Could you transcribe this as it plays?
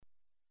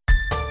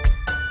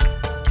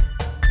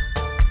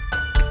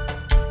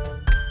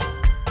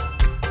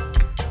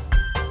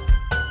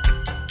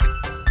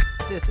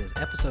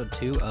episode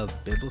 2 of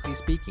Biblically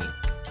Speaking,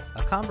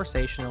 a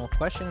conversational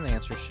question and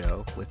answer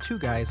show with two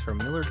guys from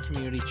Millard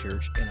Community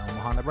Church in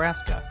Omaha,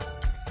 Nebraska.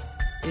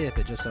 If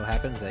it just so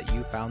happens that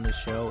you found this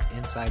show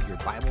inside your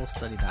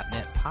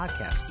BibleStudy.net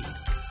podcast feed,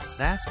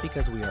 that's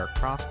because we are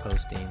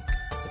cross-posting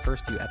the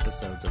first few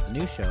episodes of the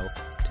new show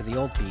to the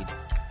old feed,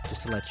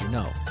 just to let you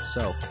know.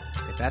 So,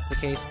 if that's the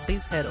case,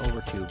 please head over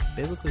to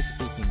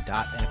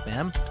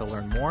biblicallyspeaking.fm to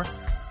learn more,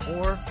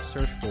 or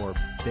search for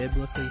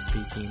Biblically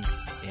Speaking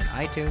in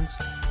iTunes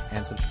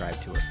and subscribe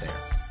to us there.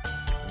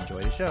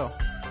 Enjoy the show.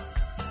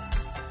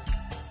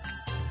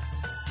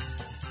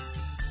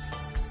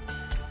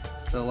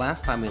 So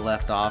last time we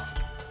left off,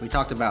 we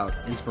talked about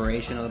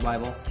inspiration of the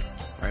Bible,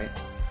 right?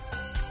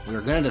 We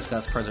were going to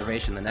discuss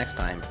preservation the next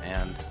time,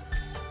 and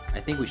I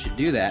think we should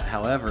do that.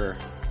 However,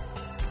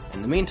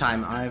 in the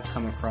meantime, I've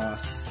come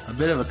across a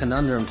bit of a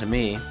conundrum to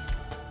me.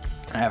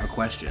 I have a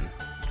question,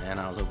 and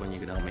I was hoping you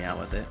could help me out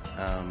with it.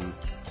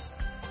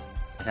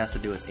 It has to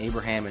do with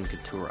Abraham and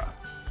Keturah.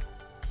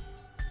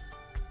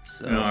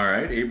 So, all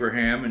right,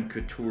 Abraham and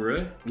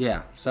Keturah.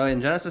 Yeah, so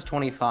in Genesis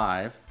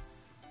 25,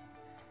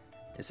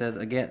 it says,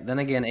 Then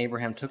again,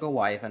 Abraham took a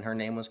wife, and her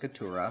name was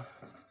Keturah,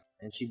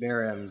 and she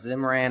bare him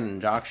Zimran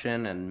and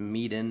Jokshan and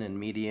Medan and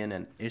Median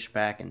and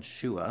Ishbak and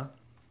Shua.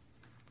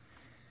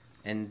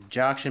 And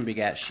Jokshan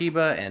begat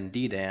Sheba and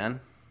Dedan,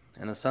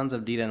 and the sons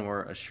of Dedan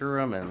were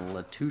Ashurim and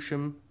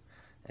Letushim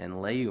and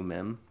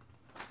Leumim.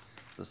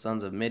 The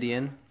sons of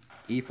Midian,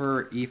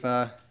 Epher,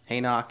 Ephah,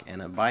 Hanok,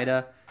 and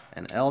Abida,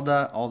 and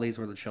Elda. All these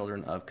were the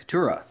children of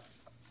Keturah.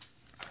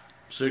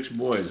 6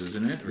 boys,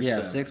 isn't it? Or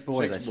yeah, 7? 6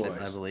 boys,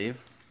 I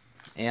believe.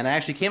 And I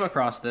actually came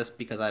across this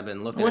because I've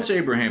been looking What's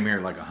Abraham here,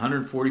 like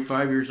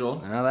 145 years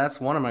old? Now, that's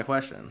one of my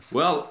questions.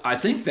 Well, I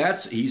think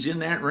he's in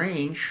that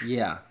range.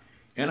 Yeah.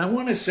 And I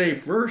want to say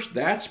first,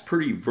 that's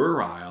pretty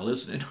virile,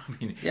 isn't it? I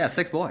mean, yeah,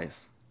 6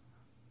 boys.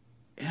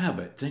 Yeah,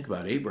 but think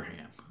about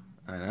Abraham.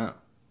 I know.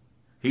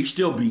 He's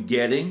still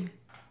begetting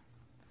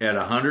at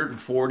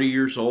 140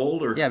 years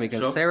old? Or yeah,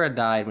 because so? Sarah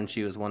died when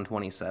she was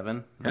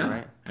 127, yeah,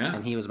 right? Yeah.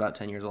 And he was about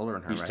 10 years older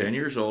than her, He's right? 10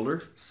 years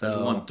older. So that's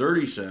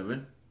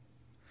 137.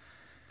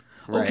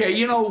 Right.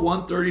 Okay,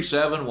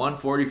 137,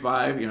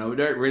 145,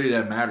 it really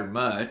doesn't matter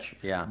much.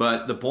 Yeah.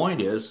 But the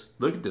point is,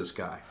 look at this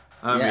guy.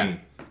 I mean,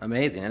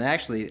 amazing. And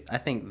actually, I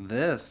think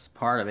this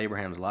part of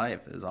Abraham's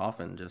life is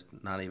often just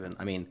not even,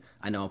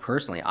 I know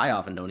personally, I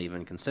often don't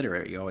even consider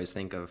it. You always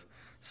think of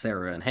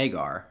Sarah and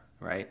Hagar,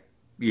 right?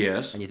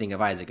 Yes. And you think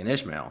of Isaac and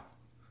Ishmael.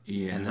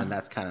 Yeah. And then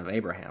that's kind of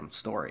Abraham's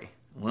story.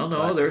 Well,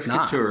 no, there's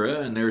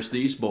Keturah, and there's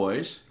these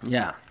boys.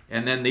 Yeah.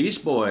 And then these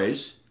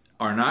boys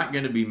are not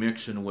going to be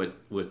mixing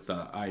with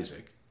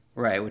Isaac.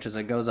 Right, which as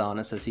it goes on,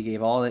 it says he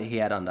gave all that he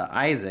had unto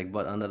Isaac,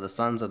 but unto the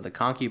sons of the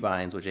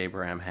concubines which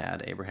Abraham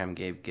had, Abraham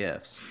gave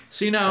gifts.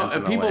 See, now,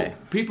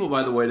 people,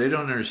 by the way, they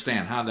don't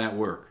understand how that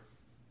works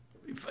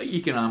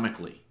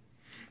economically.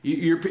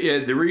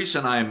 The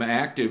reason I'm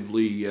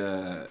actively,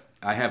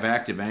 I have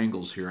active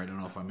angles here, I don't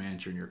know if I'm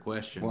answering your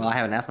question. Well, I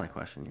haven't asked my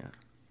question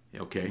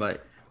yet. Okay.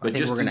 But I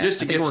think we're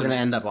going to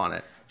end up on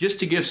it. Just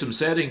to give some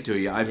setting to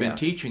you, I've been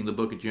teaching the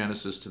book of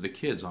Genesis to the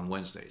kids on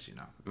Wednesdays,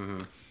 Mm-hmm.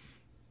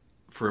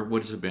 For,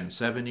 what has it been,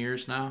 7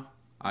 years now?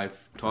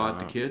 I've taught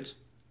the kids.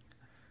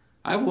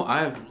 I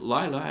have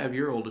Lila, I have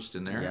your oldest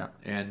in there. Yeah.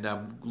 And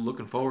I'm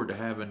looking forward to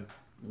having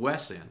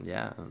Wes in.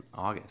 Yeah, in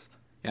August.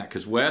 Yeah,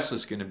 because Wes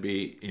is going to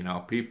be,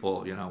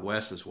 people,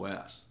 Wes is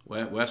Wes.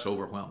 Wes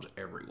overwhelms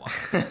everyone.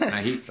 Now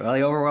he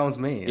overwhelms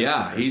me.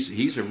 Yeah,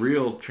 he's a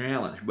real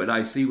challenge. But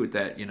I see with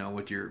that,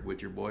 with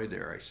your boy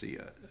there, I see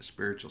a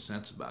spiritual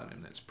sense about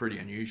him that's pretty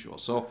unusual.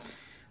 So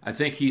I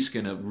think he's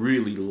going to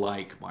really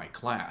like my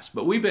class.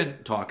 But we've been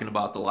talking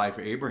about the life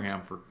of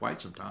Abraham for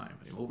quite some time,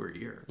 over a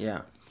year.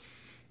 Yeah.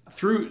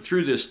 Through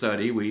this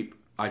study,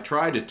 I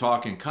try to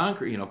talk in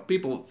concrete.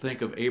 People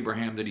think of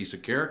Abraham that he's a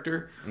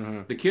character.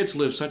 Mm-hmm. The kids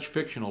live such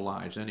fictional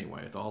lives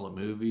anyway, with all the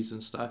movies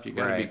and stuff. You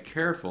got to be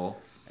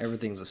careful.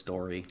 Everything's a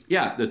story.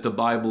 Yeah, that the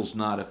Bible's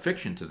not a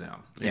fiction to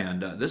them. Yeah.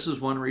 And this is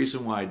one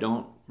reason why I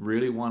don't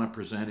really want to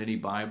present any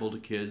Bible to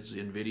kids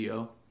in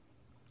video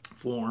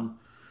form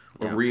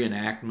or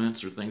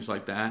reenactments or things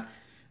like that.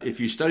 If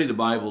you study the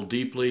Bible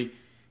deeply,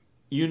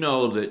 you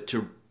know that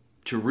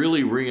to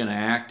really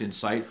reenact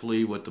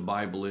insightfully what the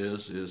Bible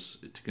is it's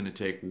going to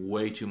take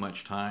way too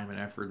much time and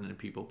effort than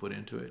people put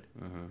into it.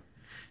 Mm-hmm.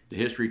 The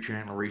History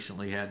Channel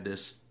recently had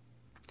this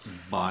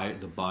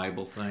the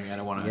Bible thing. I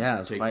don't want to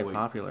it's quite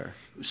popular.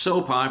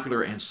 So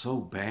popular and so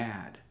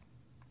bad.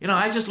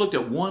 I just looked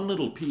at one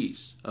little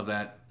piece of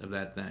that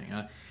thing.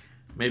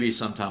 Maybe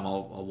sometime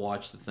I'll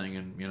watch the thing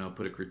and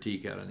put a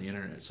critique out on the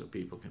internet so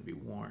people can be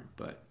warned.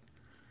 But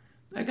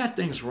I got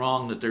things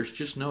wrong that there's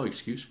just no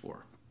excuse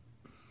for.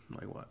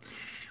 Like what?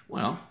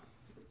 Well,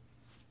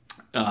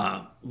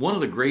 one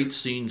of the great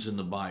scenes in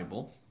the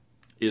Bible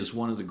is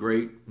one of the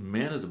great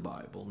men of the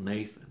Bible,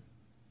 Nathan,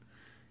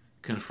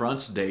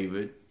 confronts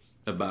David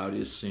about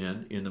his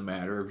sin in the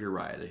matter of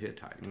Uriah the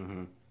Hittite.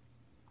 Mm-hmm.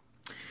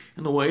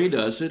 And the way he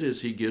does it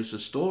is he gives a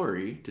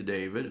story to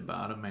David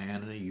about a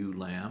man and a ewe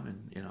lamb,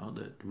 and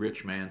the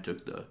rich man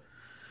took the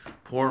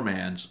poor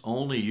man's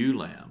only ewe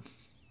lamb.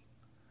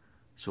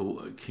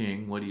 So,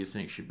 King, what do you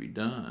think should be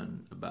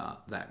done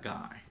about that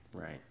guy?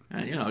 Right.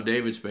 And, you know,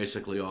 David's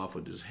basically off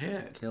with his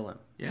head. Kill him.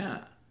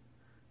 Yeah.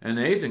 And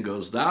Nathan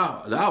goes,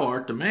 thou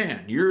art the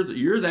man.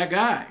 You're that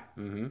guy.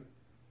 Mm-hmm.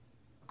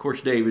 Of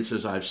course, David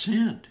says, I've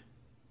sinned.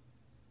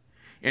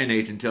 And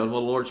Nathan tells him,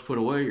 well, the Lord's put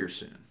away your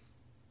sin.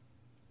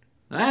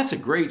 Now, that's a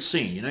great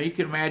scene. You know, you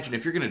can imagine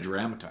if you're going to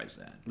dramatize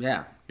that.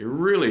 Yeah. You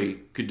really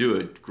could do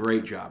a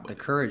great job The of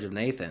it. courage of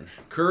Nathan.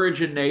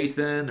 Courage in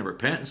Nathan, the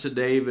repentance of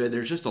David.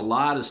 There's just a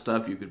lot of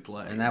stuff you could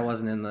play. And that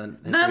wasn't in the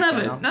History None of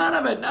Channel? it. None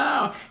of it.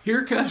 No.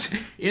 Here comes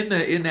in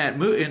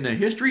the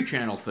History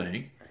Channel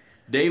thing.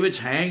 David's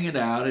hanging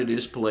out at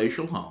his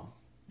palatial home.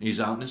 He's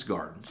out in his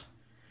gardens,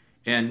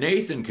 and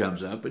Nathan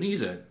comes up, and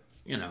he's a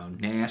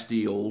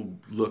nasty old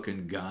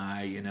looking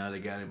guy. You know, they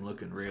got him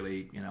looking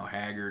really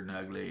haggard and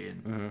ugly,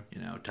 and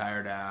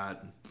tired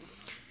out. And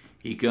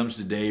he comes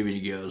to David,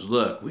 and he goes,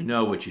 "Look, we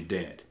know what you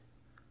did."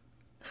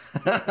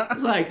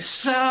 It's like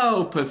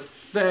so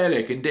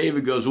pathetic. And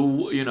David goes,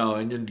 well,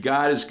 and then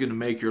God is going to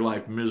make your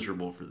life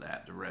miserable for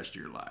that the rest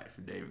of your life.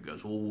 And David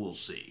goes, well, we'll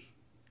see.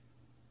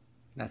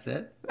 That's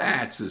it?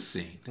 That's the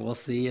scene. We'll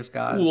see if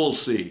God... We'll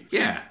see.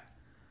 Yeah.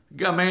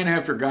 A man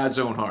after God's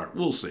own heart.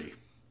 We'll see.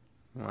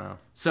 Wow.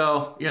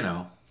 So,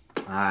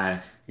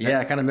 I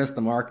kind of missed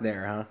the mark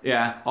there, huh?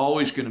 Yeah,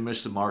 always going to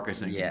miss the mark, I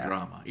think, Yeah. in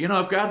drama.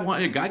 If God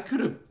wanted, God could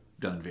have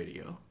done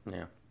video.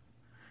 Yeah.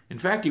 In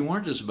fact, he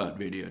warns us about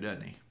video,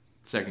 doesn't he?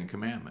 Second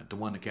commandment, the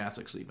one the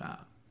Catholics leave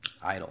out.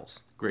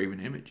 Idols. Graven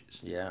images.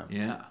 Yeah.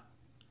 Yeah.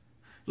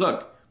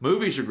 Look,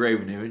 movies are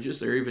graven images.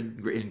 They're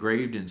even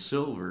engraved in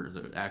silver,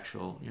 the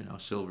actual,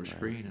 silver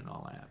screen and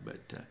all that.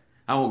 But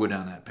I won't go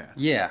down that path.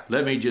 Yeah.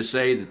 Let me just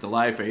say that the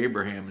life of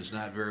Abraham is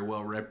not very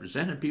well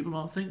represented. People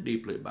don't think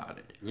deeply about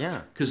it.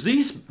 Yeah. Because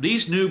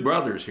these new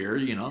brothers here,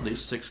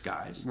 these 6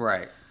 guys,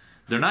 Right.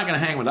 they're not going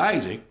to hang with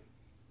Isaac.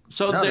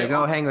 So No, they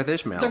go hang with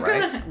Ishmael,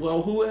 right?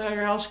 Well, who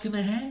else can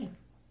they hang?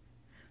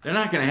 They're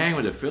not going to hang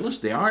with the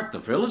Philistines. They aren't the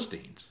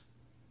Philistines.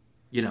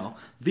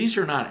 These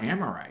are not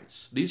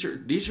Amorites. These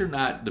are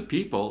not the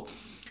people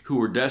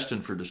who are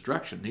destined for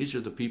destruction. These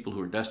are the people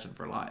who are destined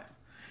for life.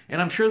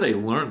 And I'm sure they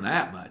learned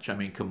that much. I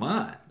mean, come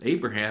on.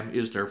 Abraham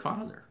is their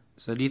father.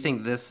 So do you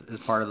think this is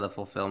part of the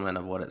fulfillment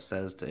of what it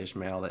says to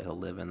Ishmael that he'll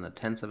live in the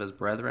tents of his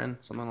brethren,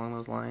 something along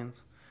those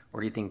lines? Or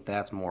do you think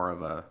that's more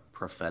of a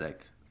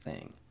prophetic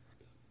thing?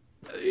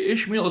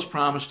 Ishmael is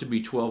promised to be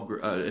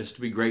is to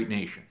be great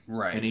nation,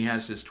 Right. And he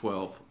has his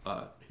 12.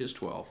 His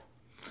 12.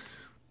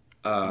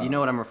 You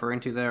know what I'm referring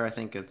to there? I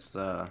think it's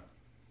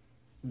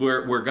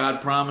Where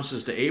God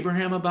promises to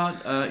Abraham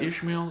about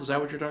Ishmael. Is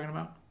that what you're talking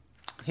about?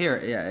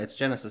 here. Yeah, it's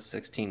Genesis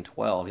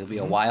 16:12. He'll be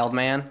a wild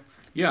man.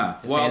 Yeah,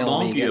 His wild hand will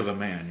be donkey of against- a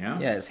man. Yeah.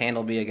 Yeah, his hand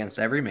will be against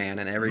every man,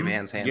 and every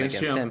man's hand Against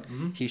against him.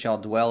 him. He shall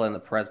dwell in the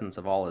presence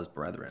of all his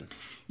brethren.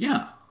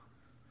 Yeah.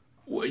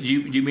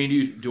 You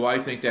mean do I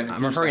think that?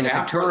 I'm referring to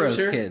half-brothers Keturah's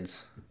here?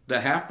 kids. The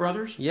half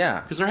brothers?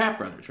 Yeah. Because they're half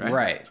brothers, right?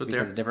 Right, That's what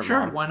because they're different sure.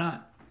 mom. Why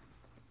not?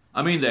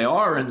 I mean, they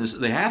are in this.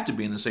 They have to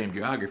be in the same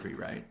geography,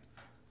 right?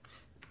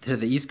 To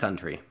the east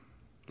country,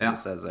 Yeah. it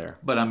says there.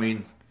 But I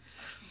mean,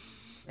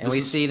 And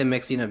we see the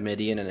mixing of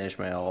Midian and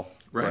Ishmael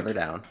right. further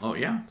down. Oh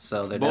yeah.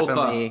 So they're both,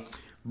 definitely...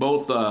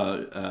 both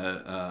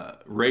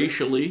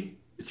racially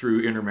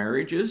through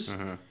intermarriages,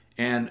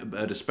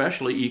 but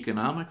especially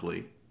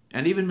economically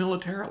and even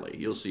militarily.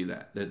 You'll see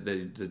that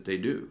they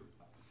do.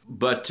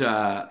 But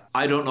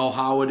I don't know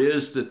how it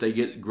is that they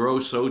grow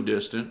so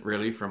distant,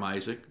 really, from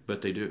Isaac,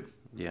 but they do.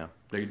 Yeah.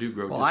 They do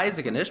grow. Well, distant.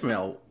 Isaac and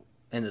Ishmael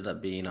ended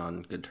up being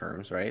on good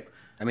terms, right?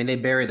 I mean, they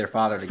buried their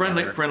father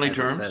together. Friendly as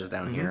terms. It says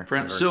down here. in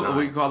verse We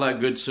 9. call that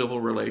good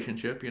civil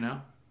relationship.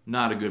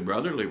 Not a good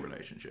brotherly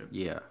relationship.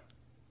 Yeah.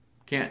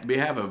 Can't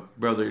have a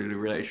brotherly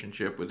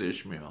relationship with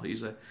Ishmael.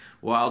 He's a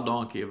wild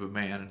donkey of a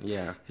man. And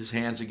Yeah. his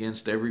hand's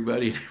against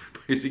everybody, and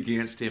everybody's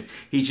against him.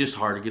 He's just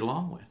hard to get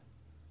along with.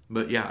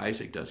 But yeah,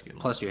 Isaac does get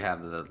along. Plus, you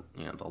have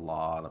the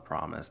law, the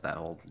promise, that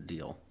whole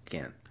deal.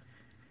 Can't.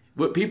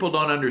 What people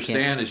don't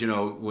understand is,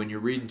 when you're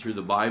reading through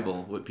the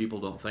Bible, what people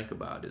don't think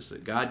about is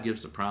that God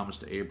gives the promise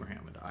to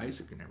Abraham and to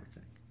Isaac and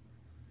everything.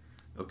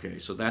 Okay,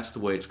 so that's the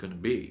way it's going to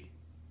be.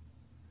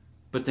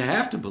 But they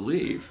have to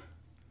believe.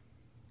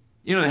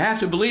 They have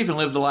to believe and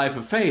live the life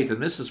of faith,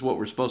 and this is what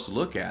we're supposed to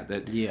look at.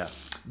 That Yeah.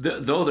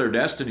 though their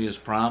destiny is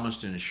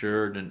promised and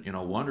assured and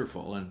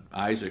wonderful, and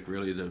Isaac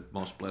really the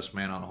most blessed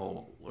man on the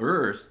whole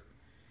earth,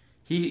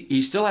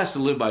 he still has to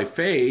live by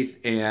faith,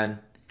 and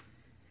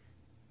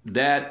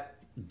that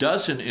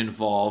doesn't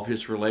involve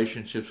his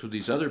relationships with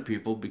these other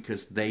people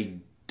because they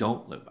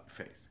don't live by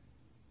faith.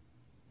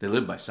 They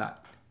live by sight.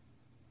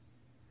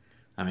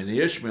 I mean, the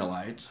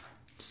Ishmaelites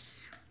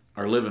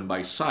are living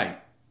by sight.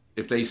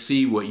 If they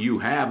see what you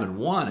have and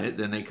want it,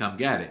 then they come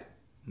get it.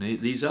 And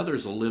these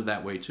others will live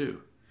that way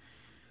too.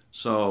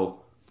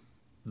 So,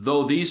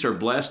 though these are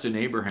blessed in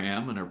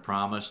Abraham and are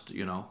promised,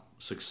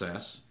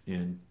 success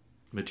in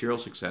material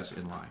success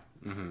in life,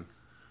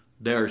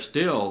 they're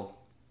still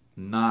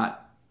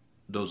not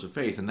those of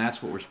faith. And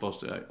that's what we're supposed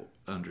to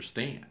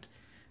understand,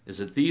 is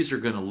that these are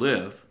going to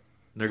live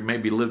They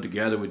maybe live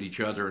together with each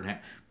other,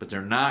 but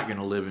they're not going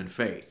to live in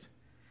faith.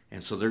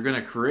 And so they're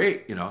going to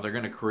create, they're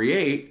going to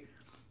create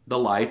the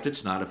life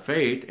that's not of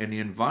faith and the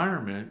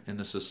environment and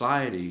the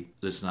society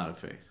that's not of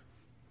faith.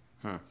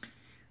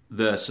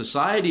 The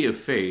society of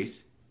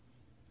faith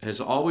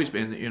has always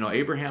been,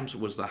 Abraham's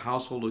was the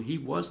household, he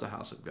was the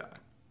house of God.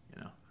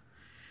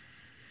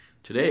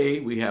 Today,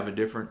 we have a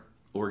different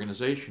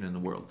organization in the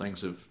world.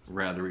 Things have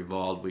rather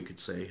evolved, we could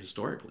say,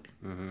 historically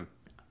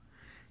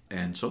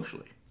and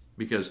socially.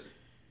 Because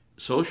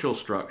social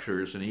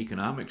structures and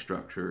economic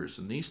structures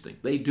and these things,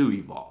 they do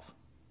evolve.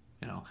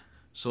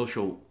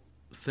 Social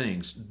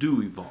things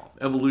do evolve.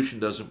 Evolution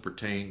doesn't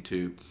pertain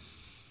to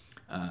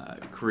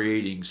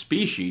creating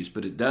species,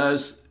 but it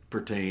does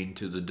pertain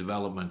to the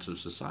developments of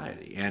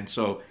society. And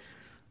so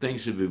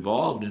things have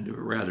evolved into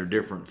a rather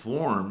different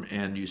form,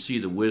 and you see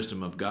the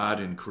wisdom of God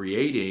in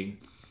creating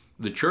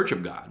the church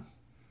of God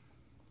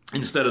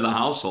instead of the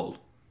household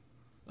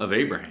of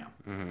Abraham.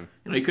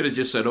 He could have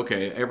just said,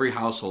 okay, every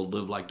household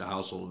lived like the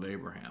household of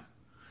Abraham.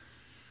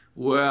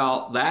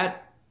 Well,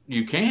 that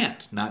you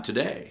can't, not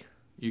today.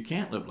 You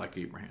can't live like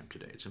Abraham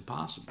today. It's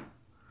impossible.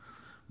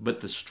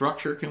 But the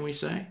structure, can we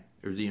say,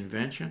 or the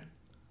invention,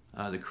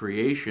 the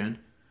creation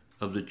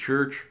of the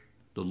church,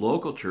 the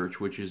local church,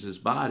 which is his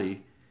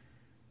body,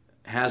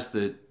 has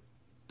the,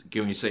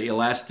 can we say,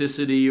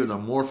 elasticity or the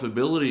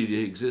morphability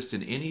to exist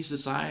in any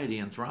society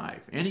and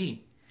thrive.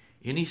 Any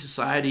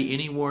society,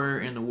 anywhere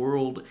in the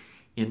world,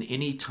 in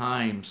any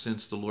time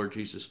since the Lord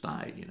Jesus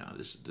died.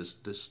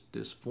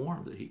 This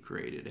form that he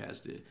created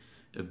has the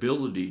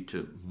ability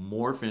to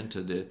morph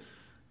into the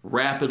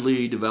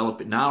rapidly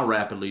developing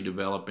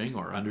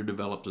or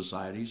underdeveloped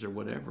societies or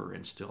whatever,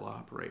 and still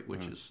operate,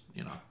 which is,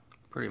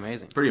 pretty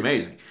amazing. Pretty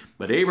amazing.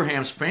 But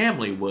Abraham's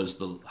family was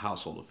the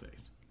household of faith.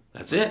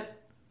 That's it.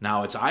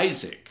 Now it's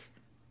Isaac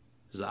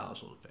is the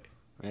household of faith.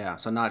 Yeah,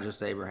 so not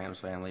just Abraham's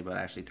family, but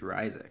actually through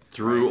Isaac.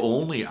 Through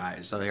only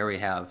Isaac. So here we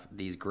have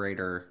these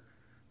greater,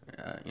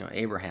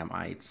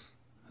 Abrahamites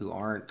who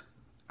aren't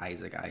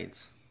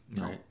Isaacites,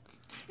 no. Right?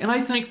 And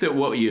I think that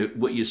what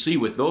you see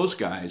with those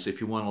guys,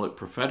 if you want to look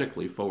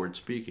prophetically forward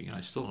speaking, and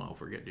I still don't know if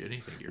we're getting to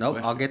anything to your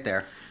question. I'll get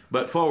there.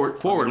 But forward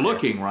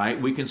looking,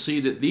 right, we can see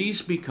that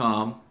these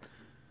become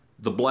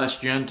the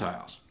blessed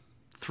Gentiles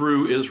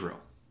through Israel,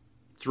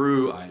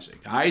 through Isaac.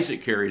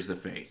 Isaac carries the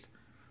faith.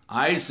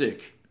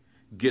 Isaac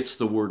gets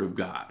the word of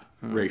God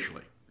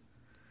racially.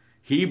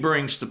 He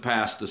brings to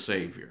pass the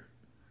Savior.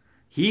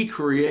 He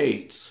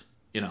creates,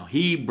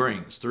 he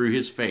brings through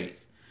his faith.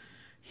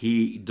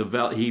 He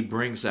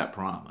brings that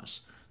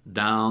promise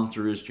down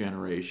through his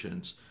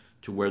generations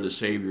to where the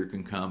Savior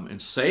can come and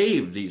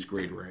save these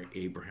greater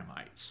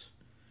Abrahamites,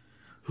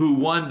 who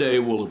one day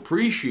will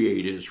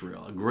appreciate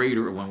Israel.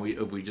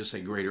 If we just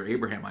say greater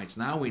Abrahamites,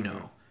 now we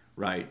know,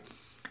 right,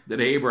 that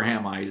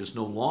Abrahamite is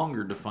no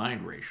longer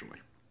defined racially,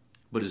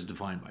 but is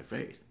defined by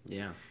faith.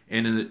 Yeah.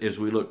 And as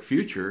we look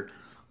future,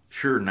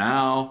 sure,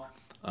 now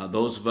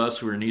those of us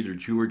who are neither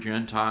Jew or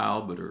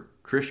Gentile but are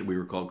Christian, we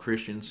were called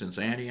Christians since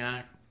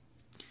Antioch.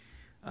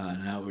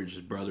 Now we're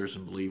just brothers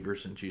and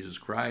believers in Jesus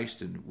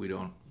Christ, and we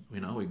don't, we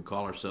can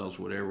call ourselves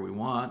whatever we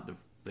want.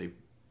 They've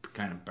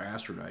kind of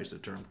bastardized the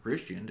term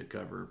Christian to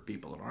cover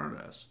people that aren't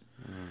us.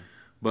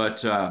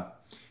 But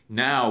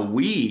now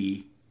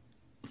we,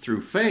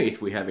 through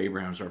faith, we have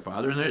Abraham as our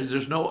father, and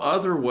there's no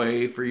other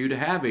way for you to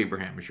have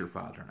Abraham as your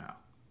father now.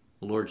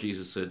 The Lord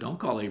Jesus said, don't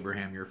call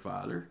Abraham your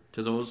father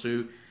to those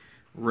who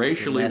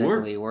racially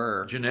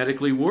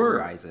genetically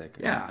were. Isaac.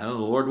 Yeah, and the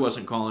Lord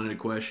wasn't calling into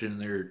question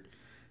their,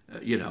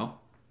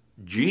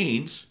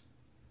 genes.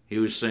 He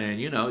was saying,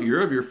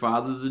 you're of your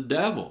father the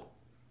devil.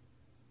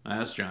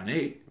 That's John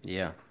 8.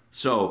 Yeah.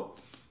 So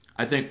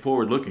I think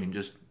forward-looking,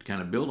 just to kind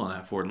of build on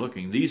that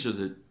forward-looking,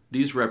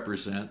 these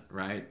represent,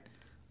 right,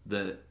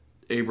 the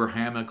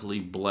Abrahamically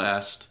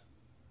blessed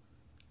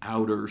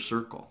outer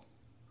circle,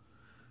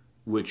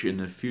 which in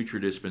the future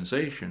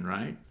dispensation,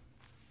 right,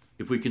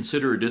 if we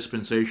consider a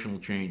dispensational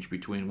change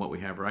between what we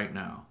have right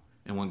now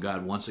and when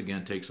God once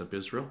again takes up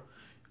Israel,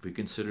 if we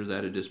consider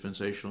that a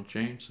dispensational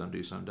change, some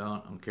do, some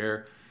don't, I don't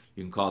care.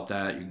 You can call it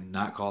that, you can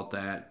not call it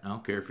that. I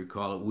don't care if you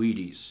call it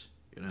Wheaties.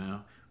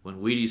 When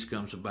Wheaties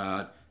comes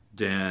about,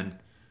 then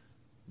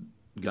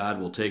God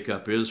will take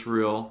up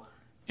Israel,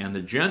 and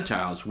the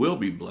Gentiles will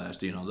be blessed.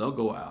 They'll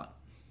go out.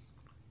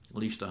 At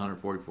least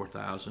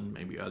 144,000,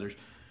 maybe others.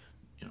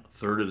 A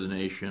third of the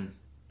nation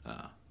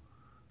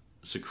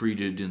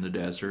secreted in the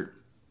desert.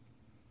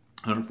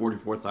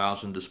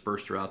 144,000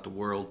 dispersed throughout the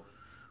world,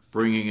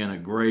 bringing in a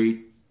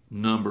great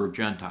number of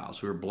Gentiles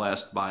who are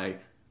blessed by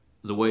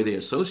the way they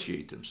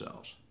associate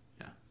themselves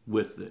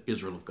with the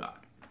Israel of God.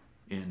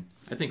 And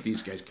I think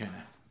these guys kind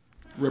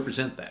of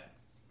represent that.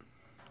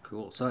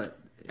 Cool.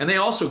 And they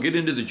also get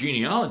into the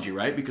genealogy,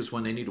 right? Because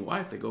when they need a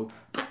wife, they go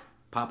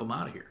pop them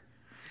out of here.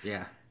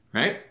 Yeah.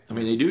 Right? I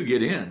mean, they do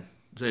get in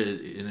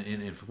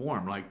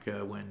form, like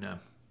when,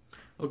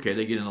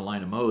 they get in the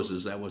line of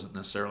Moses. That wasn't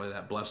necessarily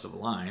that blessed of a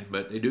line,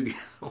 but they do get in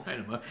the line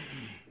of Moses.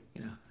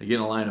 They get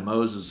in the line of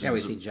Moses. Yeah,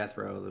 we see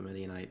Jethro, the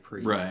Midianite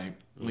priest. Right.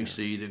 Yeah. We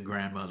see the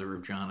grandmother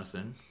of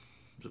Jonathan.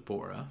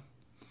 Zipporah,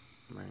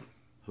 Right.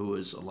 who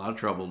was a lot of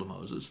trouble to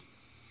Moses.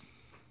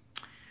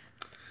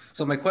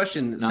 So my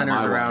question Not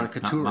centers my around wife.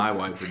 Keturah. Not my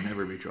wife would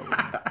never be trouble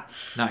to me.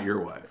 Not your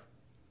wife.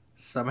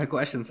 So my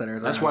question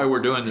centers That's around... why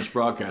we're doing this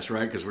broadcast,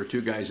 right? Because we're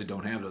two guys that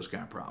don't have those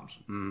kind of problems.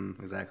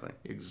 Exactly.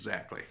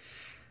 Exactly.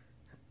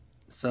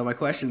 So my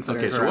question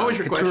centers Okay, so around what was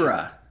your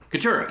Keturah question?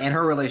 Keturah. and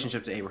her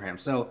relationship to Abraham.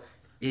 So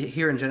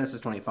here in Genesis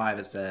 25,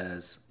 it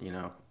says,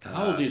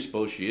 How old do you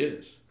suppose she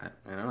is? I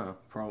don't know,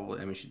 probably.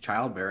 I mean, she's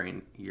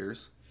childbearing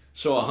years.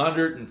 So a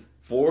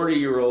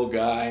 140-year-old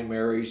guy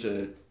marries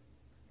a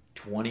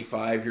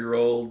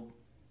 25-year-old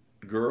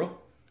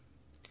girl?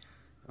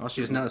 Well,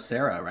 she was no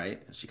Sarah,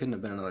 right? She couldn't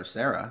have been another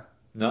Sarah.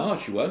 No,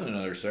 she wasn't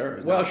another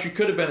Sarah. Well, she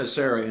could have been a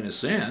Sarah in a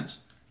sense.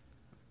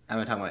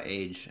 I'm talking about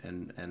age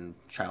and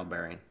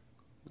childbearing.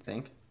 You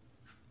think?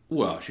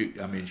 Well, she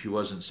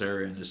wasn't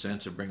Sarah in the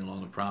sense of bringing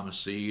along the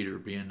promised seed or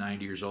being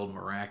 90 years old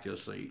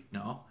miraculously.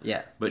 No.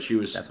 Yeah. But she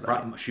was. That's what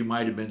I mean. She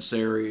might have been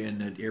Sarah in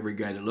that every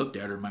guy that looked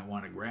at her might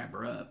want to grab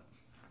her up.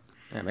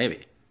 Yeah, maybe.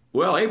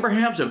 Well,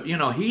 Abraham's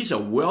he's a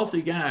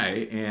wealthy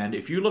guy, and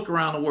if you look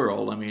around the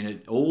world,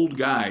 old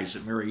guys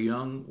that marry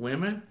young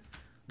women,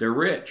 they're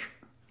rich.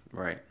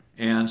 Right.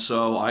 And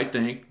so I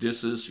think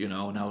this is,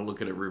 now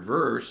look at it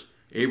reverse.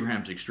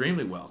 Abraham's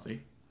extremely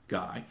wealthy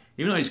guy.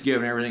 Even though he's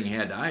given everything he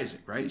had to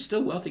Isaac, right? He's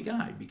still a wealthy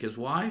guy. Because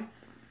why?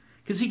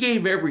 Because he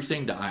gave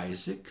everything to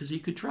Isaac because he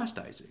could trust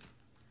Isaac.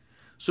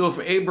 So if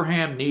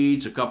Abraham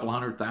needs a couple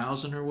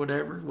 100,000 or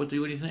whatever, what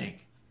do you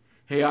think?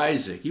 Hey,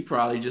 Isaac, he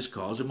probably just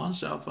calls him on the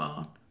cell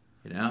phone,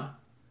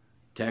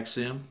 texts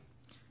him,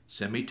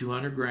 send me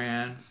 200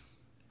 grand.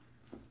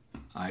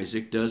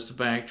 Isaac does the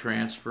bank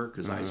transfer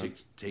because Isaac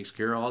takes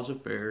care of all his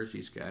affairs.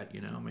 He's got,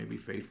 maybe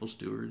faithful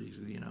steward. He's,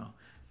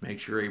 make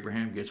sure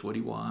Abraham gets what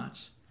he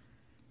wants.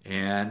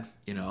 And,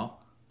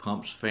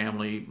 pumps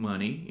family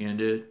money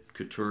into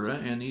Keturah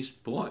and these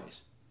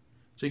boys.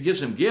 So he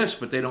gives them gifts,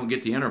 but they don't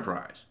get the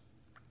enterprise.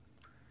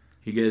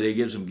 He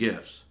gives them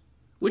gifts,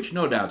 which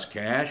no doubt's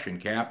cash and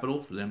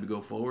capital for them to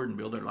go forward and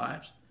build their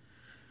lives.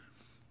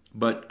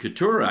 But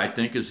Keturah, I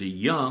think, is a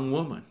young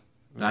woman.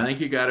 I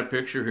think you got a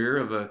picture here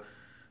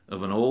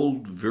of an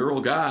old virile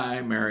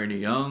guy marrying a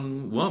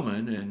young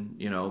woman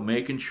and,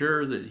 making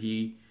sure that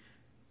he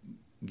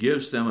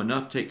gives them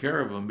enough to take care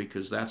of them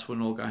because that's what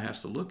an old guy has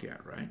to look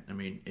at, right?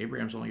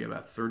 Abraham's only got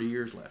about 30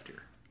 years left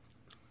here.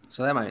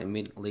 So that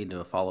might lead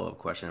to a follow-up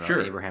question about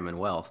Sure. Abraham and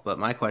wealth. But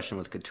my question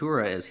with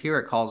Keturah is here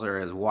it calls her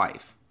his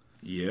wife.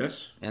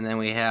 Yes. And then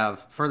we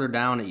have further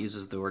down it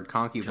uses the word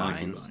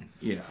concubines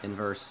Yeah. in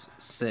verse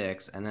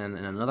 6. And then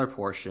in another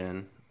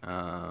portion,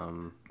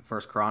 1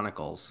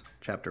 Chronicles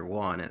chapter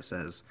 1, it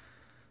says,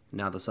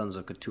 now the sons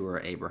of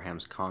Keturah,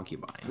 Abraham's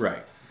concubine.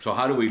 Right. So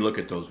how do we look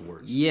at those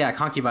words? Yeah,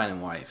 concubine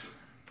and wife.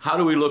 How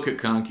do we look at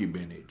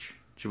concubinage?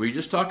 Should we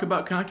just talk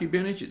about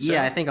concubinage itself?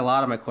 Yeah, I think a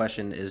lot of my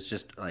question is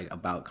just like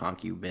about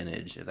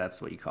concubinage, if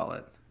that's what you call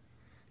it.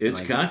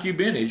 It's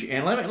concubinage.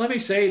 And let me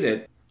say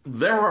that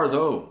there are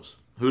those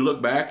who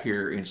look back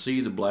here and see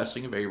the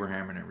blessing of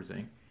Abraham and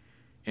everything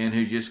and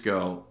who just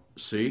go,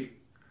 see,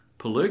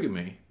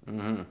 polygamy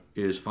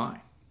is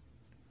fine.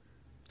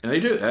 And they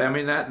do.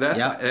 That's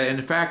Yep. and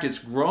in fact, it's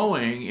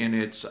growing in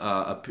its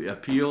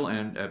appeal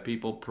and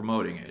people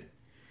promoting it.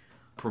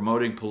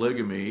 Promoting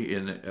polygamy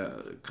in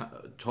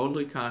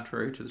totally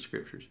contrary to the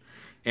scriptures.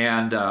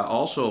 And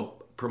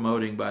also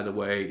promoting, by the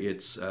way,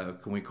 it's,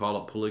 can we call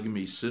it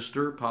polygamy's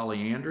sister,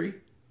 polyandry,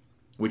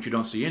 which you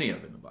don't see any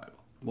of in the Bible.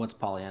 What's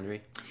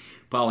polyandry?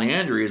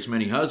 Polyandry is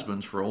many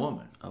husbands for a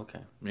woman.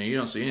 Okay. You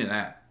don't see any of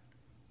that.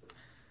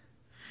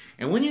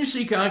 And when you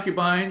see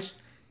concubines,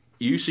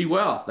 you see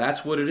wealth.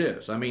 That's what it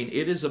is.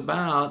 It is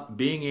about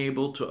being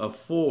able to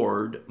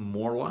afford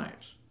more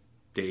wives.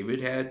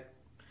 David had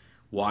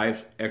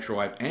wives, extra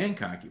wives, and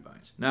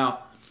concubines.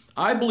 Now,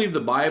 I believe the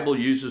Bible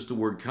uses the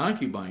word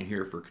concubine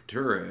here for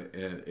Keturah.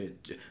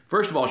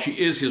 First of all, she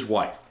is his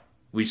wife.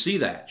 We see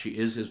that. She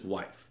is his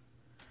wife.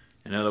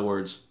 In other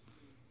words,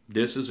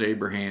 this is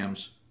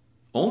Abraham's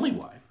only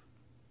wife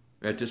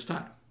at this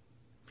time.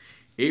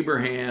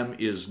 Abraham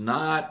is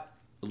not,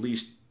 at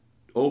least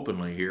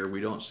openly here, we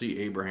don't see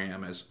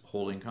Abraham as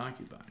holding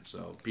concubines.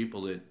 So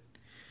people that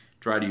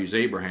try to use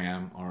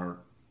Abraham are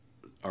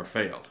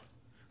failed.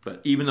 But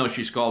even though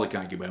she's called a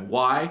concubine.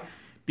 Why?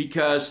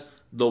 Because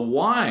the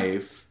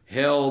wife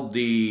held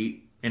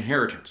the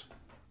inheritance.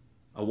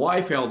 A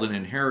wife held an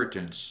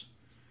inheritance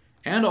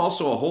and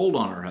also a hold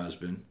on her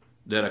husband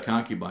that a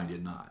concubine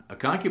did not. A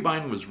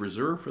concubine was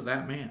reserved for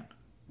that man,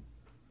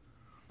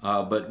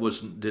 but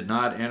did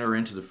not enter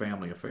into the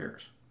family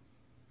affairs.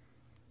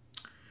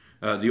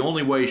 The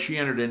only way she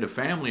entered into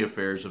family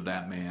affairs of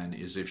that man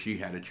is if she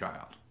had a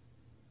child.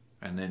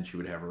 And then she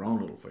would have her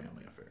own little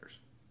family affairs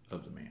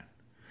of the man.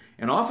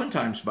 And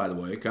oftentimes, by the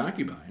way,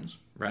 concubines,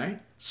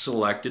 right,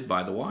 selected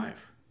by the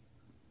wife.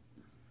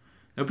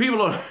 Now,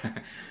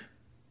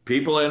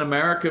 people in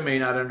America may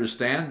not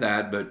understand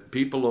that, but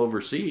people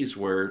overseas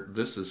where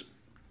this is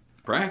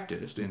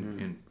practiced,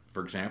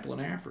 for example, in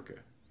Africa,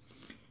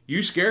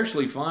 you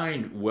scarcely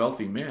find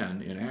wealthy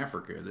men in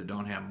Africa that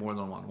don't have more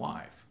than one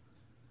wife.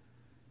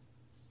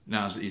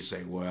 Now you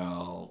say,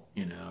 well,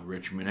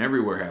 rich men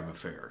everywhere have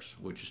affairs,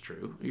 which is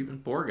true. Even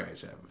poor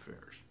guys have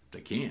affairs.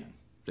 They can.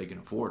 They can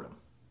afford them.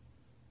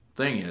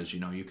 Thing is,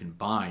 you can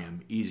buy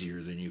them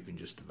easier than you can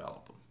just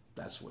develop them.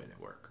 That's the way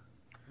they work.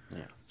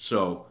 Yeah.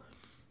 So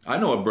I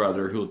know a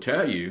brother who'll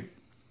tell you,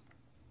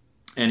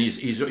 and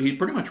he's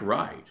pretty much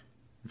right.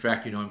 In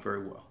fact, you know him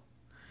very well.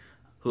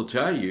 He'll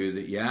tell you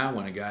that,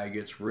 when a guy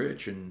gets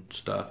rich and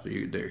stuff,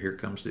 here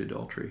comes the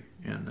adultery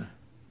and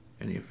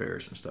the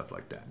affairs and stuff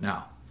like that.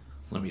 Now,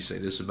 let me say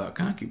this about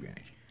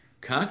concubinage.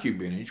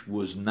 Concubinage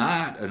was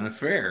not an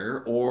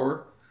affair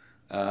or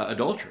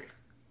adultery.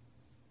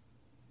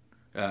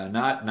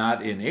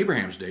 Not in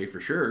Abraham's day for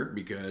sure,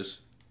 because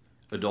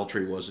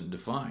adultery wasn't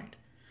defined.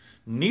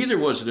 Neither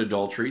was it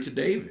adultery to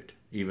David,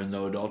 even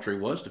though adultery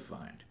was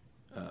defined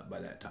by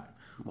that time.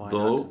 Why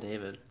though not to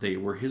David? They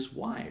were his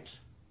wives.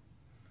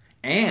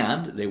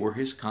 And they were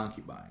his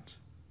concubines,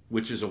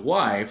 which is a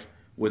wife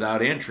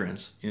without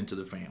entrance into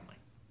the family.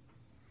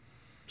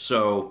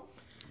 So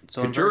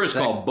Keturah is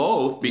called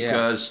both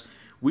because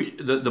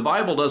the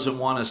Bible doesn't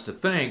want us to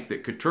think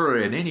that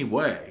Keturah in any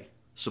way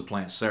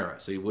supplants Sarah.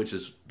 See, which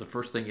is the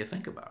first thing you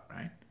think about,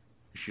 right?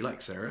 Is she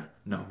like Sarah?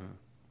 No. Mm-hmm.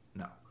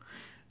 No.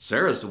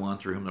 Sarah's the one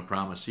through whom the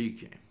promised seed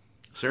came.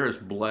 Sarah's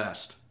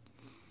blessed,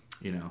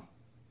 in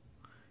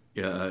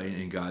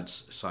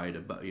God's sight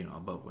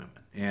above women.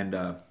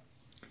 And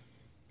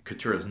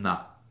Keturah is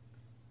not.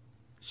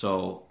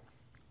 So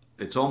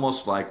it's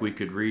almost like we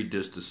could read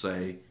this to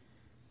say,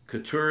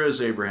 Keturah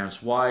is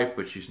Abraham's wife,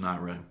 but she's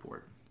not really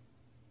important.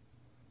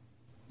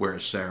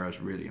 Whereas Sarah is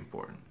really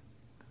important.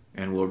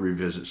 And we'll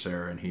revisit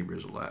Sarah in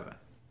Hebrews 11.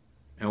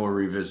 And we'll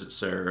revisit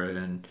Sarah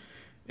and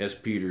as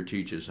Peter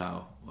teaches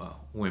how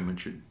women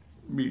should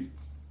be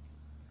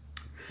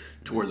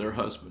toward their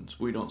husbands.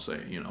 We don't say,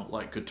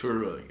 like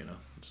Keturah,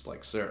 it's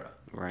like Sarah.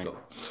 Right.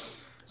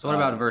 So what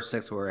about verse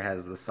 6 where it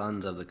has the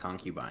sons of the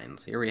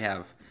concubines? Here we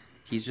have,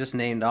 he's just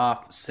named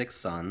off 6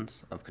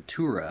 sons of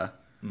Keturah.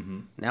 Mm-hmm.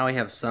 Now we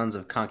have sons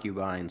of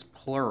concubines,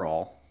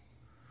 plural.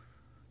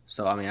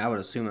 So, I would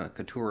assume that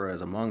Keturah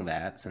is among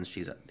that since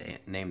she's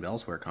named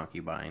elsewhere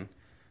concubine.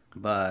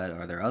 But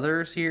are there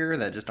others here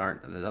that just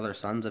aren't, there's other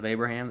sons of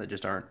Abraham that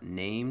just aren't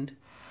named?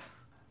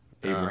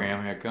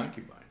 Abraham had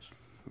concubines.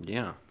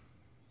 Yeah.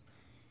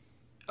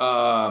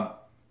 Or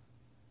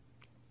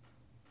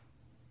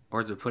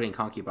is it putting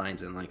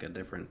concubines in like a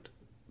different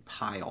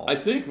pile? I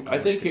think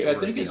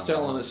it's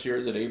telling us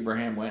here that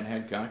Abraham went and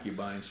had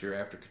concubines here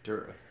after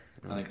Keturah.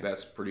 Okay. I think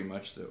that's pretty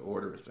much the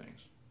order of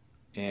things.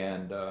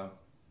 And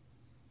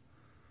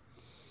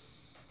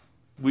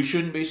we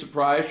shouldn't be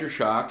surprised or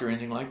shocked or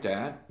anything like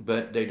that,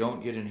 but they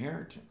don't get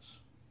inheritance.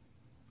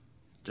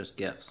 Just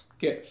gifts.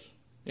 Gifts.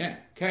 Yeah,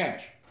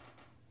 cash.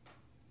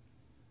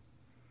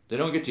 They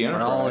don't get the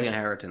enterprise. But all the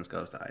inheritance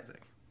goes to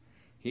Isaac.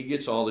 He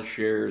gets all the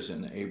shares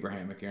in the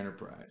Abrahamic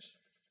enterprise.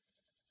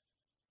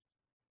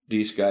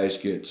 These guys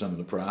get some of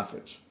the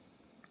profits.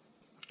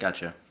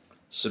 Gotcha.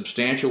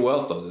 Substantial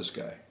wealth, though, this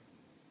guy.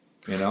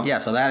 Yeah,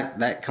 so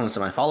that comes to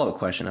my follow-up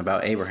question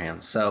about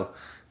Abraham. So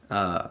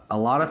a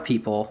lot of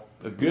people...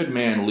 A good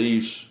man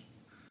leaves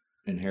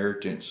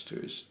inheritance to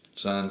his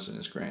sons and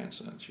his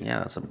grandsons.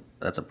 Yeah,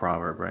 that's a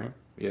proverb, right?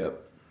 Yep.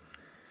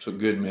 That's what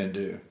good men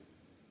do.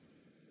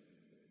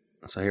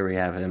 So here we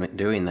have him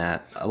doing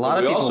that. A lot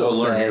of people will say... We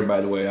also learn here,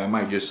 by the way, I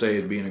might just say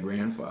it being a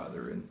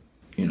grandfather, and,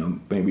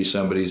 maybe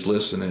somebody's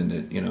listening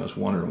that, is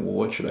wondering, well,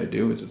 what should I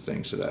do with the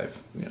things that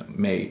I've,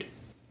 made?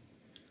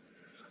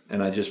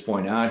 And I just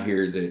point out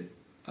here that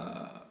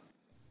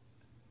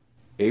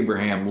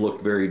Abraham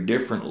looked very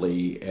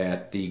differently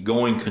at the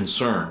going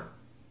concern,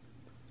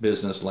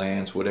 business,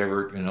 lands,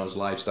 whatever, his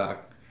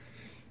livestock,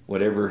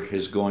 whatever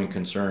his going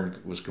concern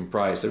was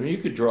comprised. You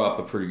could draw up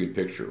a pretty good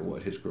picture of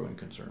what his growing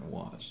concern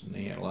was. And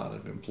he had a lot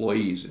of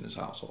employees in his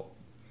household.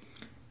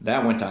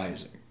 That went to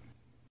Isaac.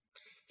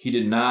 He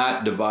did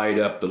not divide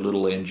up the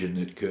little engine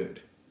that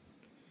could.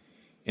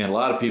 And a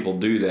lot of people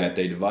do that.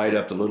 They divide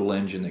up the little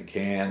engine that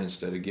can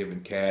instead of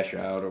giving cash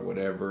out or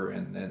whatever,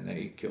 and then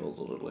they kill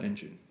the little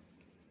engine.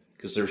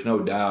 Because there's no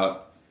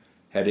doubt,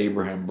 had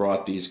Abraham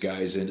brought these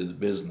guys into the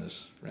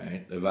business,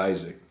 right, of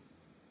Isaac,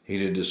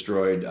 he'd have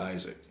destroyed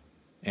Isaac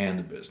and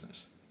the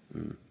business.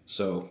 Mm.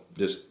 So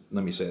just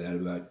let me say that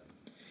about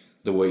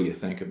the way you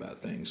think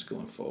about things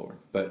going forward.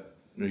 But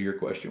your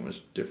question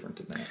was different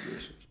than that.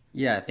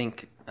 Yeah, I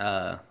think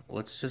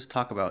let's just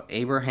talk about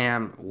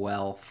Abraham,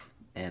 wealth,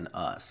 and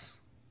us.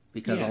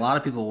 Because a lot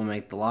of people will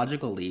make the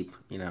logical leap,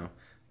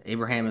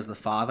 Abraham is the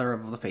father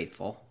of the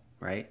faithful,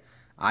 right?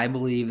 I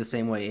believe the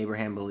same way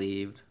Abraham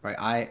believed,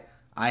 right?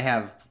 I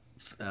have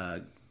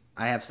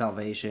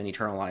salvation,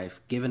 eternal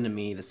life given to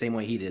me the same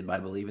way he did by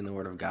believing the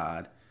word of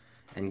God.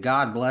 And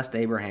God blessed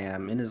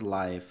Abraham in his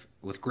life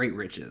with great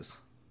riches.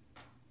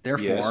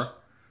 Therefore,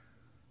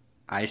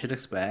 I should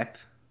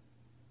expect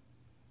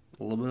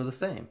a little bit of the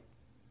same.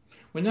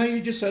 Well, now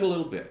you just said a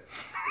little bit.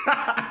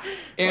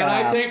 And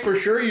I think for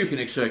sure you can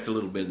expect a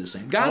little bit of the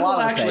same. God will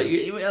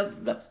actually...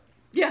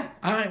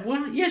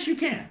 yes, you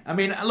can.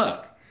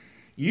 Look,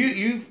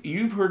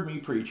 you've heard me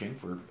preaching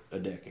for a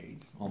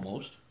decade,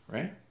 almost,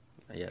 right?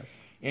 Yes.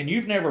 And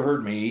you've never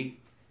heard me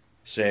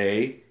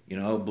say,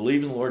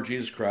 believe in the Lord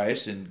Jesus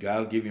Christ and God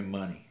will give you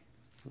money.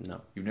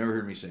 No. You've never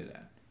heard me say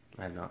that.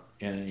 I have not.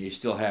 And you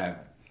still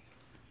haven't.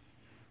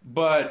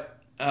 But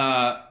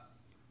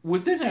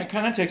within that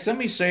context, let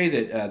me say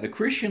that the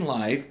Christian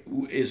life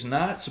is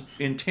not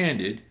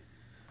intended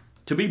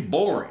to be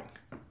boring.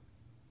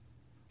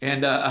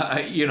 And,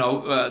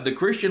 the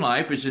Christian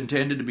life is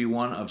intended to be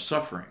one of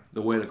suffering,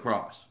 the way of the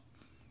cross.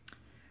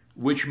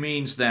 Which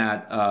means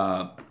that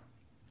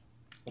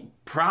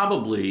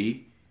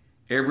probably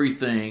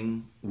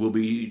everything will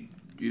be,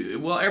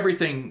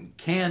 everything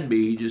can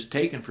be just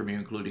taken from you,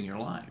 including your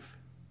life,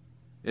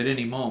 at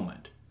any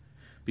moment,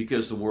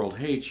 because the world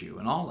hates you.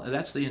 And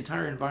that's the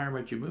entire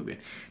environment you move in.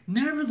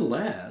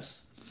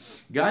 Nevertheless,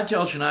 God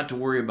tells you not to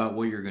worry about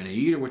what you're going to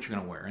eat or what you're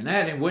going to wear.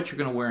 And what you're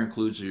going to wear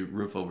includes a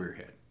roof over your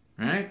head.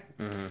 Right?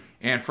 Mm-hmm.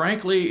 And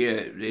frankly,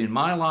 in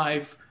my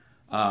life,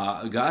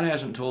 God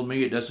hasn't told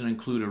me it doesn't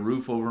include a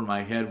roof over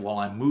my head while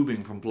I'm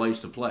moving from place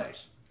to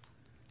place.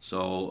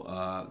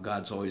 So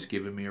God's always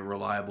given me a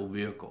reliable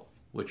vehicle,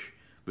 which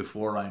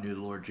before I knew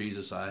the Lord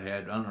Jesus, I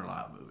had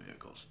unreliable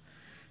vehicles.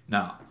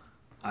 Now,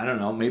 I don't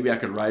know, maybe I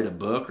could write a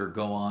book or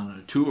go on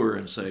a tour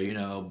and say,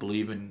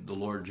 believe in the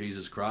Lord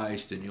Jesus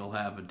Christ and you'll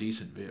have a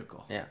decent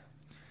vehicle. Yeah.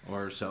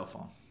 Or a cell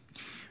phone.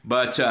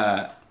 But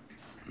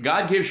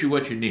God gives you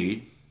what you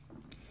need.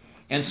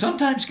 And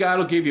sometimes God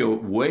will give you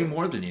way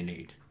more than you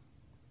need.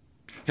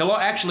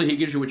 He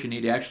gives you what you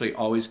need. He actually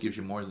always gives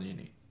you more than you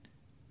need.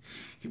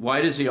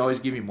 Why does he always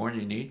give you more than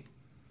you need?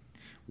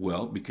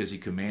 Well, because he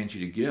commands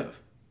you to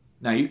give.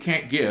 Now, you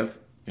can't give.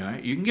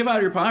 You can give out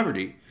of your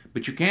poverty,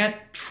 but you can't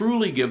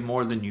truly give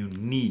more than you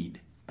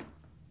need.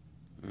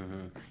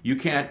 Mm-hmm. You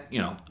can't,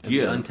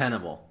 give.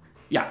 Untenable.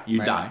 Yeah, you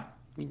right? die.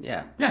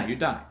 Yeah. Yeah, you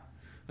die.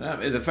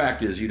 The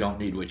fact is, you don't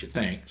need what you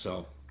think,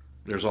 so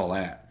there's all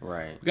that.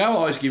 Right. God will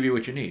always give you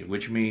what you need,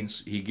 which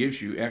means he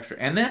gives you extra.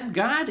 And then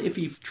God, if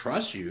he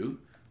trusts you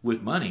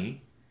with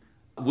money,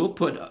 will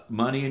put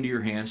money into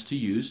your hands to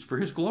use for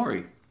his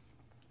glory.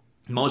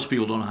 Most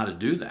people don't know how to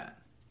do that.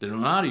 They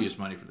don't know how to use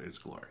money for his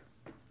glory.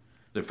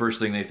 The first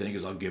thing they think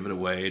is, I'll give it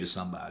away to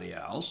somebody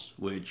else,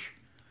 which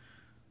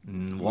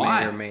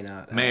why?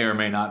 May or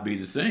may not be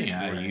the thing.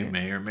 Right. You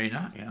may or may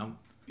not.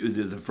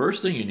 The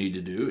first thing you need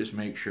to do is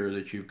make sure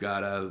that you've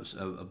got a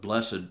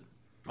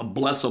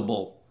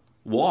blessable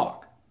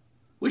walk,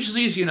 which is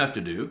easy enough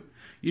to do.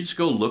 You just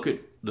go look at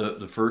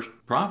the first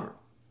proverb.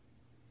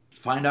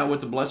 Find out what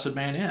the blessed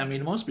man is. I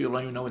mean, most people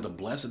don't even know what the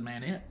blessed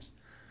man is.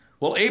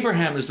 Well,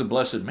 Abraham is the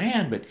blessed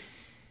man, but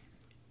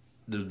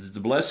the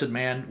blessed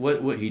man,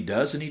 what he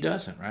does and he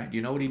doesn't, right?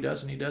 You know what he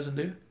does and he doesn't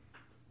do?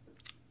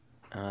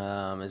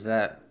 Are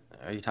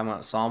you talking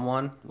about Psalm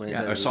 1?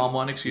 Or Psalm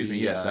 1, excuse me.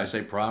 Yes, I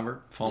say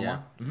proverb, Psalm 1.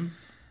 Mm-hmm.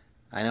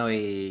 I know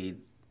he...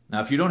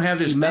 Now, if you don't have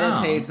this he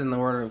meditates in the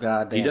Word of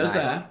God day He does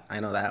and night. that. I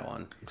know that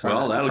one.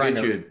 That'll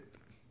get you...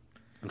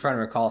 I'm trying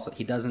to recall. So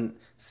he doesn't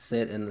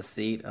sit in the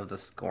seat of the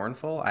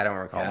scornful. I don't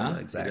recall the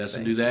exact he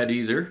doesn't things. do that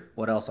either.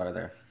 What else are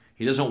there?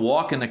 He doesn't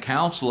walk in the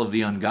counsel of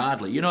the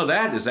ungodly.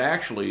 That is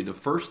actually the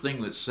first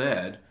thing that's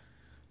said,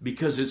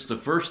 because it's the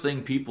first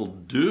thing people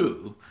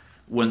do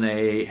when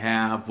they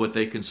have what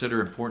they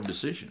consider important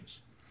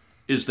decisions,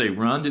 is they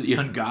run to the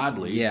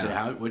ungodly and say,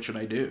 what should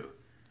I do?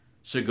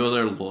 So go to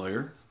their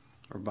lawyer.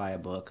 Or buy a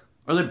book.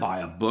 Or they buy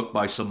a book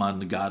by some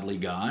ungodly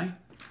guy.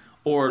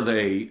 Or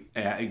they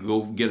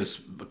go get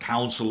a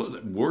counselor.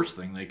 The worst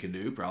thing they can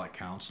do, probably a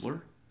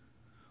counselor.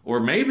 Or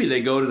maybe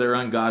they go to their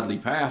ungodly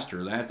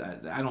pastor.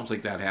 I don't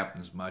think that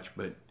happens much,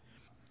 but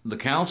the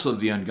counsel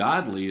of the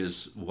ungodly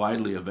is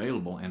widely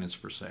available and it's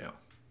for sale.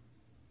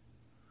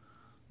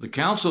 The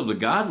counsel of the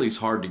godly is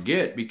hard to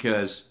get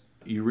because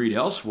you read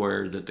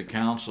elsewhere that the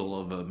counsel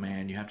of a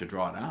man, you have to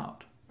draw it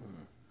out.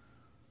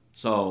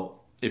 So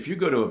if you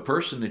go to a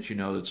person that you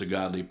know that's a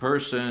godly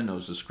person,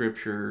 knows the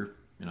scripture,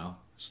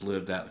 has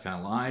lived that kind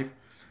of life,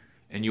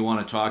 and you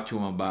want to talk to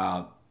him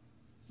about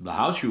the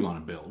house you want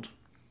to build,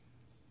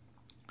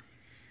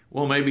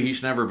 well, maybe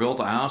he's never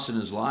built a house in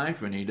his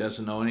life and he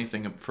doesn't know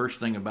anything, first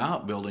thing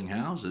about building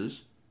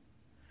houses.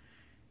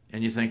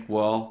 And you think,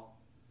 well,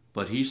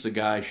 but he's the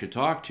guy I should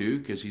talk to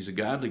because he's a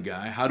godly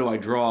guy. How do I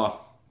draw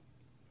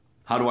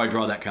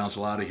that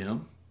counsel out of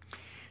him?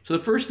 So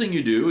the first thing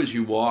you do is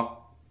you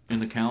walk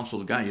in the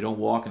counsel of the God. You don't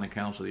walk in the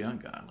counsel of the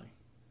ungodly,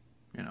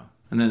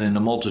 And then in the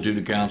multitude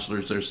of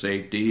counselors, there's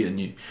safety, and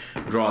you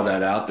draw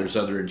that out. There's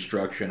other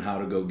instruction how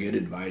to go get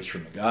advice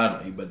from the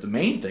godly. But the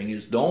main thing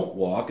is don't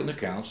walk in the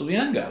counsel of the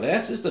ungodly.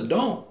 That's just a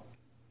don't.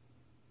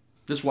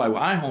 This is why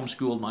I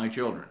homeschooled my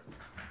children.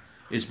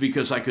 It's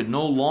because I could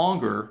no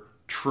longer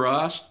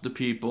trust the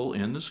people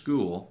in the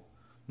school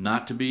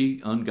not to be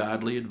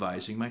ungodly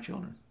advising my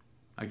children.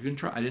 I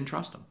didn't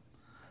trust them.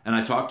 And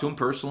I talked to them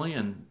personally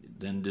and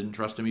then didn't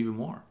trust them even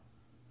more.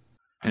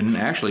 And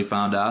actually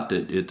found out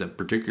that at the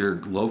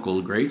particular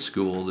local grade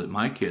school that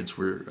my kids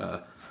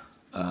were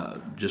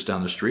just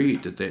down the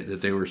street that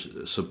they were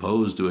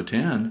supposed to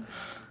attend,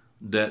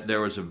 that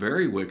there was a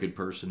very wicked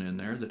person in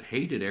there that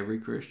hated every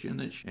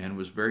Christian and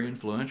was very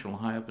influential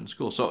and high up in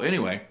school. So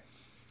anyway,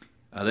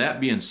 That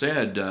being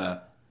said,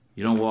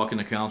 you don't walk in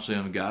the counsel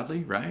of the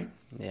ungodly, right?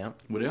 Yeah.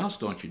 What else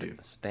don't you do?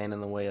 Stand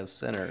in the way of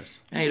sinners.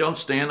 And you don't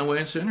stand in the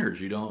way of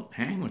sinners. You don't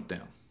hang with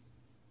them.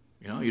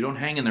 You don't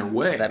hang in their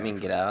way. Does that mean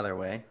get out of their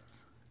way?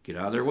 Get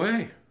out of their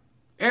way.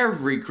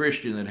 Every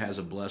Christian that has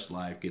a blessed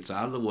life gets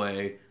out of the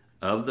way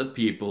of the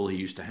people he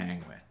used to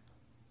hang with.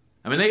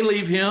 I mean, they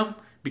leave him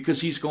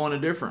because he's going a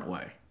different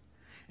way.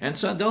 And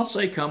so they'll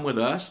say, come with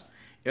us,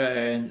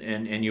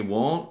 and you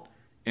won't.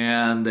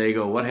 And they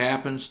go, what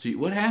happened to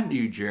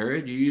you,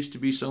 Jared? You used to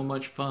be so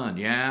much fun.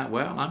 Yeah,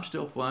 well, I'm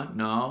still fun.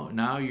 No,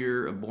 now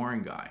you're a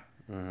boring guy.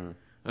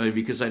 Mm-hmm.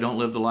 Because I don't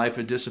live the life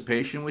of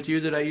dissipation with you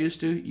that I used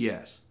to?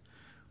 Yes.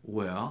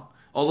 Well,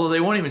 although they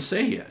won't even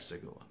say yes. They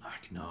go,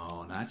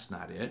 no, that's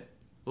not it.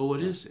 Well,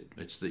 what is it?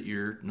 It's that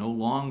you're no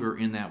longer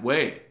in that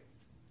way.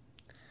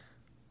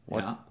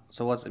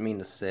 So what's it mean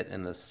to sit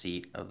in the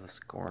seat of the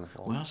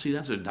scornful? Well, see,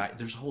 there's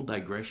a whole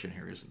digression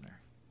here, isn't there?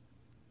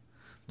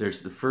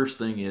 The first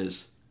thing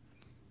is,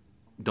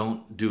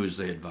 don't do as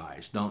they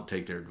advise. Don't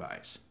take their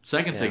advice.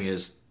 Second thing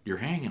is, you're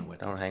hanging with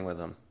them. Don't hang with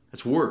them.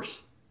 It's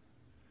worse.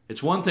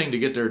 It's one thing to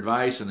get their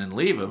advice and then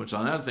leave them. It's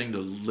another thing to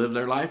live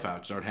their life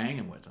out, start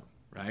hanging with them,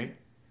 right?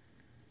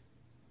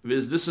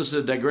 This is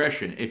a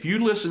digression. If you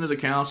listen to the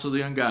counsel of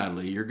the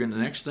ungodly, the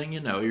next thing you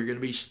know, you're going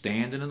to be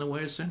standing in the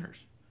way of sinners.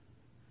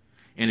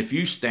 And if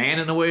you stand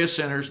in the way of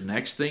sinners,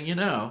 next thing you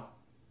know,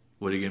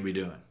 what are you going to be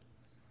doing?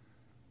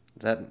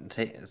 Is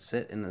that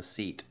sit in the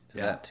seat?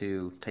 Is that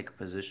to take a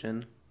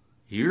position?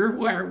 You're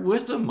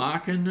with them,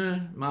 mocking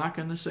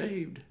the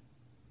saved.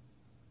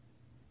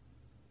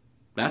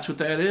 That's what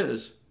that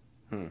is.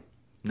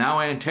 Now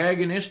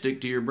antagonistic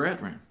to your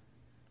brethren.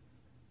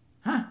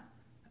 Huh?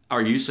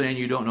 Are you saying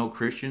you don't know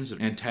Christians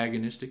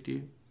antagonistic to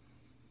you?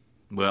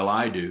 Well,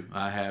 I do.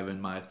 I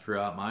have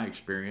throughout my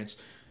experience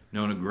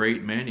known a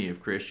great many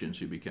of Christians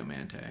who become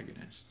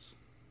antagonists.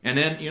 And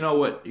then,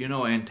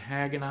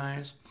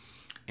 antagonize,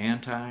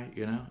 and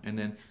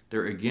then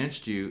they're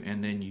against you,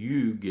 and then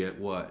you get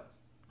what?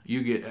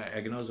 You get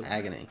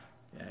agony.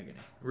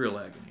 Real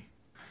agony.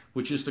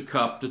 Which is the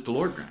cup that the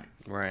Lord drank.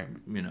 Right.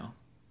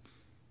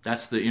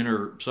 That's the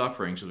inner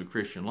sufferings of the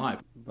Christian life.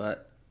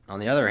 But on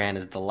the other hand,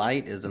 his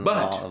delight is in the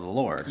law of the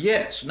Lord.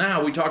 Yes.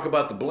 Now we talk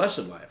about the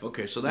blessed life.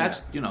 Okay, so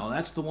that's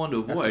that's the one to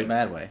avoid. That's the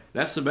bad way.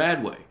 That's the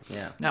bad way.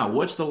 Yeah. Now,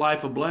 what's the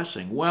life of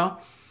blessing?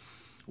 Well,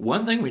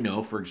 one thing we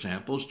know, for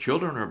example, is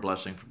children are a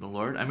blessing from the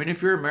Lord. I mean,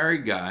 if you're a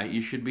married guy,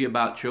 you should be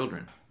about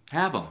children.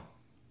 Have them.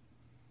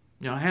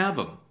 Have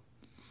them.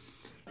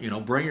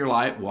 Bring your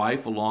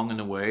wife along in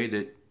the way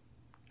that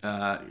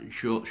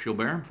she'll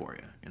bear them for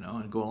you,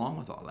 and go along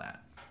with all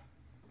that.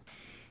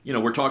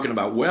 We're talking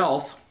about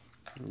wealth.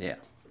 Yeah.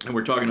 And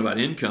we're talking about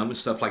income and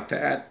stuff like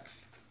that.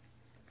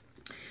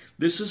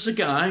 This is a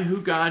guy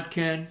who God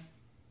can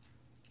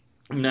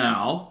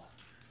now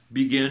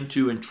begin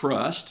to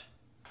entrust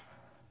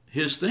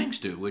his things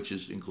to, which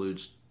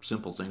includes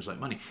simple things like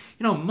money.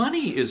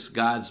 Money is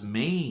God's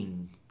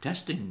main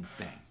testing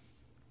thing.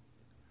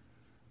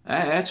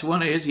 That's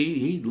one of his.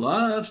 He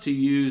loves to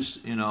use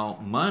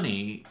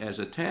money as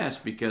a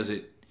test because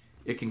it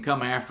can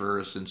come after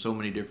us in so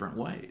many different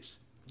ways.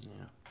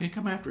 Yeah, it can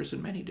come after us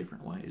in many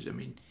different ways. I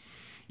mean,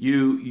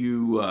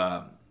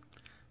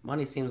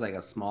 money seems like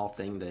a small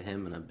thing to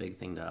him and a big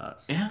thing to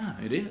us. Yeah,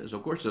 it is.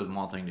 Of course, it's a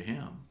small thing to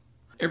him.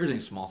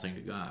 Everything's a small thing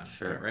to God.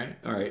 Sure. Right.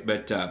 All right,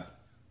 but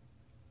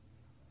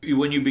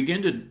when you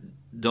begin to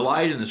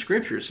delight in the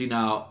Scriptures,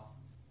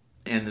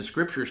 and the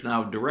Scriptures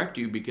now direct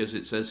you because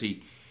it says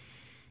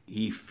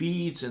He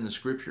feeds in the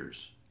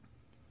Scriptures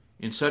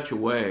in such a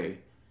way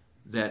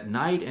that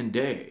night and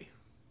day,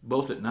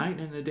 both at night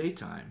and in the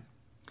daytime,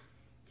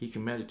 he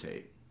can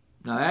meditate.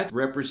 Now that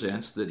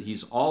represents that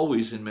he's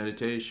always in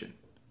meditation.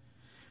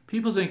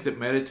 People think that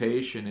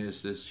meditation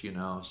is this,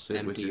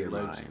 sit with your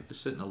legs,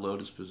 sit in a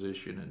lotus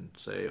position and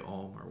say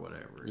Om or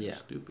whatever. Yeah.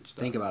 Stupid stuff.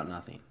 Think about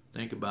nothing.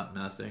 Think about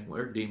nothing,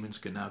 where demons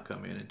can now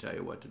come in and tell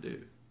you what to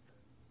do.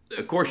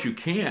 Of course, you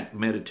can't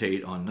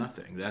meditate on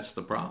nothing. That's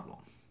the problem.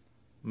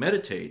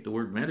 Meditate, the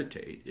word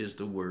meditate, is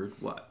the word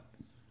what?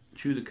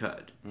 Chew the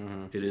cud.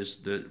 Mm-hmm. It is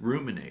the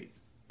ruminate.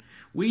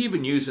 We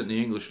even use it in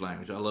the English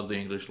language. I love the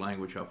English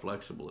language, how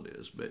flexible it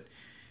is. But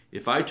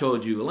if I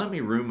told you, well, let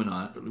me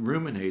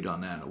ruminate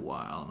on that a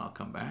while and I'll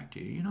come back to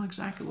you, you know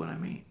exactly what I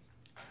mean.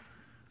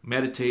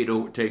 Meditate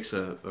takes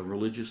a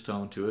religious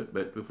tone to it,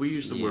 but if we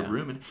use the word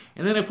ruminate,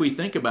 and then if we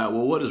think about,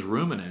 well, what is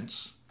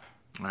ruminants?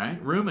 Right?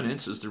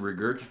 Ruminants is the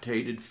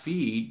regurgitated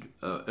feed,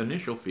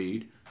 initial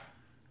feed,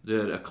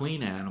 that a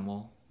clean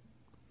animal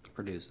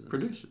produces.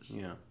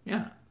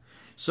 Yeah.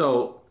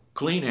 So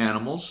clean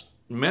animals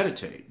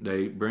meditate.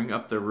 They bring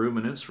up their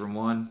ruminants from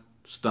one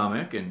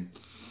stomach and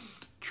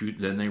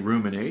then they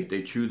ruminate.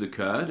 They chew the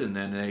cud and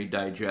then they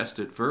digest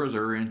it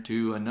further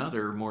into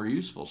another more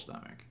useful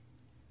stomach,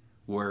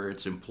 where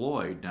it's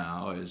employed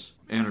now as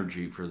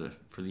energy for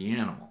the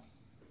animal.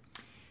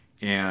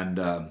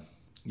 And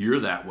you're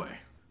that way.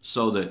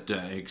 So that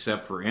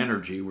except for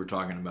energy, we're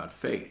talking about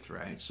faith,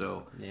 right?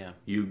 So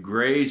you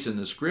graze in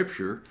the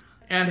Scripture.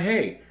 And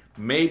hey,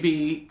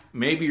 maybe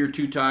you're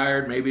too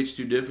tired, maybe it's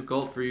too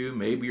difficult for you,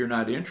 maybe you're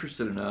not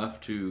interested enough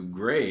to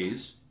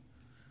graze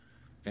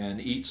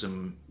and eat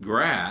some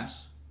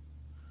grass,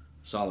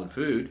 solid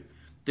food.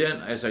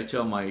 Then, as I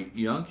tell my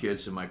young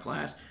kids in my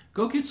class,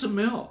 go get some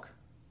milk,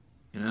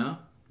 you know?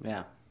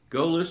 Yeah.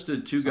 Go listen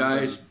to two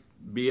guys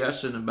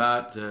BSing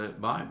about the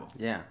Bible.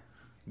 Yeah.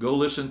 Go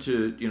listen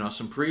to,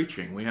 some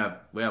preaching. We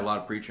have a lot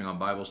of preaching on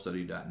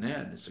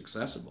BibleStudy.net. It's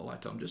accessible. I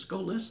tell them, just go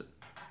listen.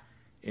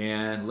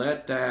 And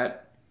let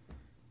that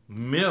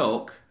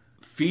milk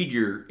feed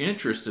your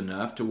interest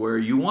enough to where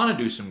you want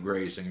to do some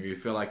grazing, or you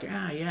feel like,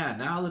 now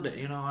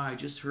that, I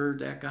just heard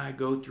that guy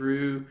go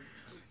through,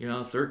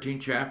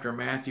 13th chapter of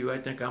Matthew, I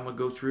think I'm going to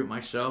go through it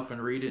myself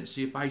and read it and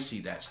see if I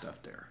see that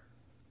stuff there.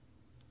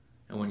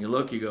 And when you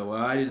look, you go,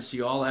 well, I didn't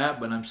see all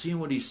that, but I'm seeing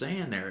what he's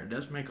saying there. It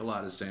does make a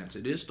lot of sense.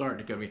 It is starting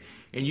to come in.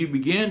 And you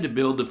begin to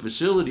build the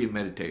facility of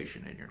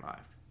meditation in your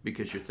life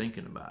because you're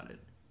thinking about it.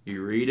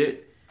 You read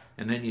it,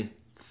 and then you're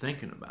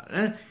thinking about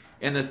it.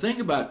 And the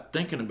thing about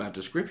thinking about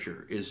the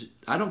Scripture is,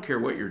 I don't care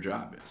what your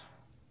job is.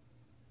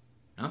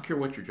 I don't care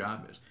what your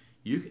job is.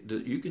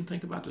 You can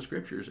think about the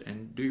Scriptures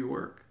and do your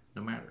work,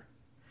 no matter.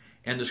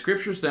 And the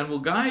Scriptures then will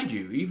guide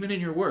you, even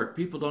in your work.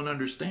 People don't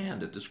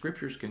understand that the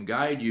Scriptures can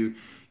guide you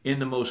in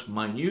the most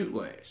minute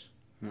ways.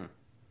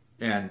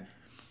 And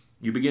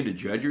you begin to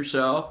judge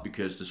yourself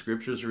because the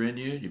Scriptures are in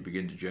you. You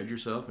begin to judge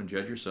yourself and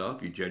judge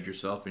yourself. You judge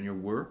yourself in your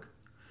work.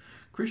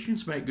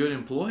 Christians make good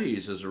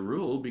employees as a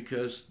rule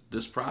because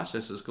this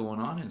process is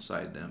going on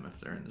inside them if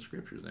they're in the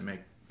Scriptures. They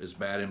make as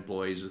bad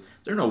employees.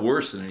 They're no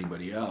worse than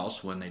anybody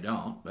else when they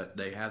don't, but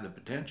they have the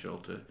potential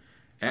to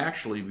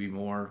actually be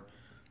more,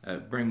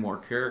 bring more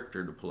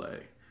character to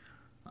play.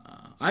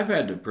 I've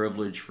had the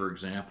privilege, for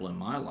example, in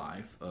my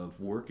life of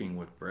working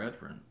with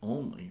brethren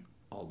only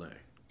all day.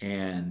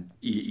 And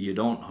you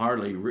don't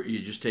hardly, you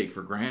just take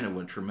for granted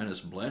what a tremendous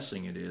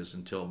blessing it is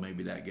until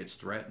maybe that gets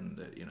threatened,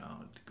 that,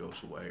 it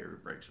goes away or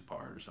it breaks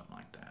apart or something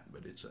like that.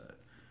 But it's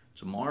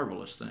a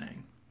marvelous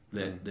thing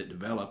that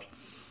develops.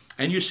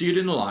 And you see it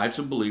in the lives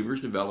of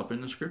believers develop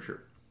in the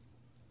Scripture,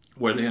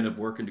 where they end up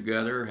working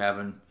together,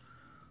 having,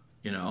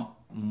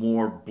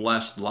 more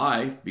blessed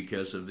life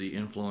because of the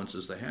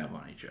influences they have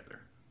on each other.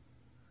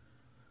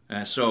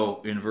 And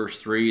so in verse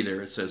 3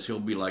 there it says, he'll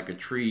be like a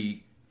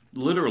tree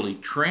literally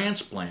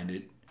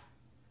transplanted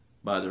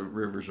by the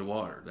rivers of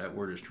water. That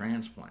word is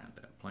transplant,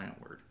 that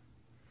plant word.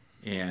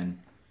 And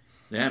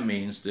that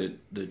means that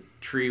the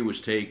tree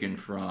was taken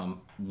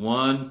from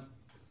one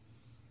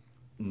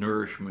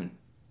nourishment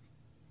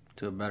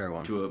to a better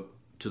one. To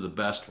the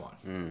best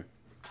one.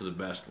 To the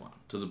best one.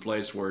 To the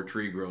place where a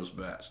tree grows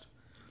best.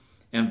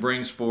 And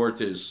brings forth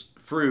his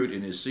fruit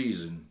in his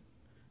season.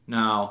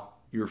 Now,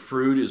 your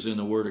fruit is in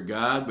the Word of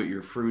God, but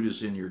your fruit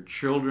is in your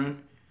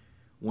children.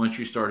 Once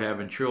you start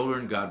having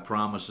children, God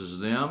promises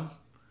them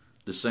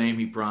the same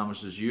He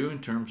promises you in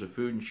terms of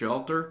food and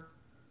shelter.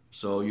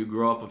 So you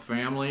grow up a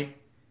family,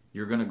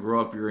 you're going to grow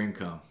up your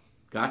income.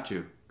 Got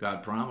to.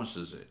 God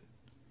promises it.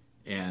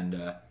 And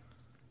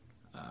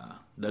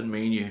doesn't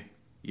mean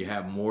you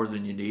have more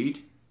than you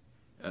need.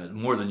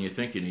 More than you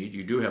think you need.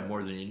 You do have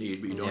more than you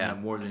need, but you don't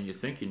have more than you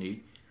think you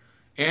need.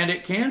 And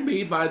it can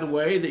be, by the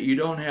way, that you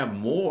don't have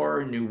more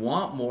and you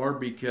want more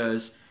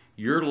because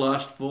you're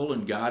lustful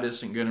and God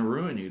isn't going to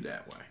ruin you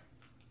that way.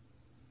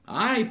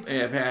 I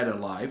have had a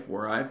life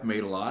where I've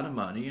made a lot of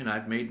money and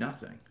I've made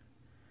nothing.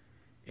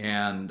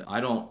 And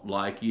I don't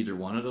like either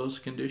one of those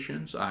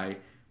conditions.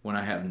 When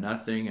I have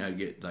nothing, I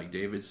get, like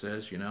David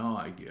says,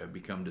 I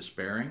become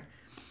despairing.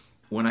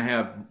 When I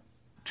have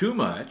too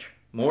much,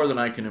 more than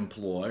I can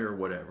employ or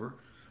whatever,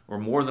 or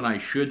more than I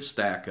should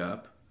stack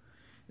up,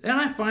 then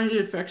I find it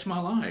affects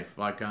my life.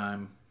 Like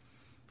I'm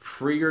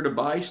freer to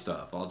buy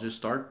stuff. I'll just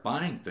start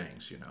buying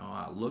things,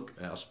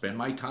 I'll spend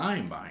my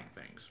time buying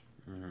things,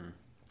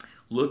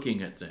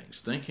 looking at things,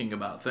 thinking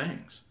about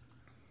things,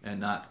 and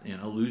not,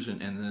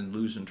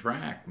 losing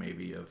track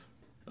maybe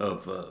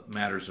of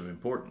matters of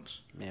importance.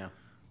 Yeah.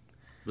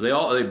 But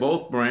they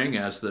both bring,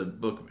 as the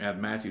book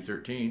at Matthew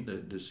 13, the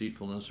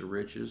deceitfulness of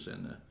riches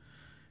and the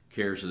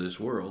cares of this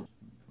world,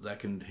 that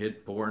can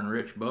hit poor and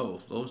rich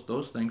both.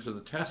 Those things are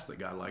the tests that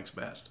God likes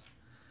best.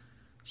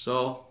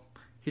 So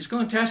He's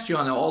going to test you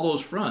on all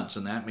those fronts,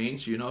 and that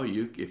means,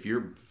 if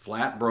you're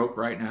flat broke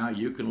right now,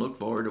 you can look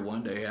forward to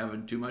one day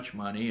having too much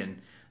money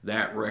and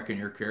that wrecking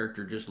your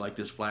character just like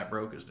this flat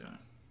broke is doing.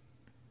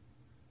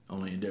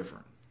 Only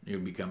indifferent. You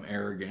become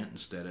arrogant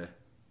instead of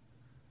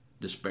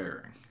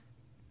despairing.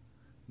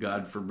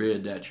 God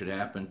forbid that should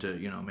happen to,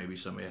 maybe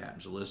somebody that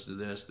happens to listen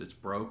to this that's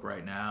broke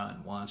right now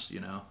and wants,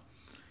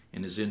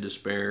 and is in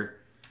despair.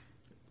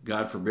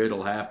 God forbid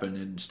it'll happen,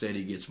 and instead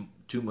he gets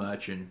too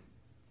much and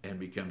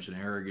becomes an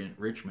arrogant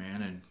rich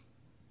man and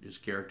his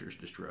character is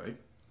destroyed.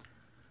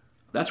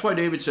 That's why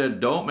David said,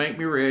 don't make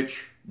me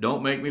rich,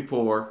 don't make me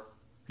poor.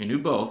 He knew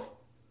both,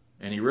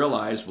 and he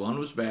realized one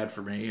was bad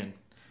for me and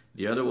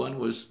the other one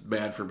was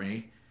bad for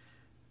me.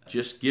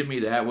 Just give me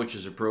that which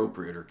is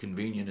appropriate, or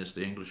convenient is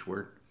the English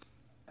word.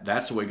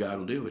 That's the way God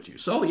will deal with you.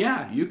 So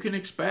yeah, you can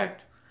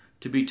expect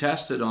to be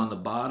tested on the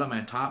bottom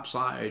and top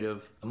side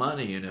of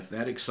money. And if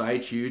that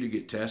excites you to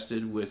get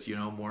tested with,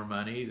 more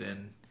money,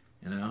 then,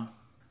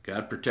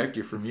 God protect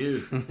you from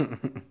you.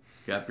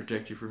 God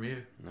protect you from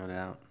you. No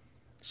doubt.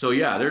 So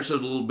yeah, there's a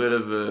little bit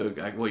of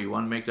you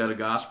want to make that a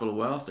gospel of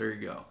wealth? There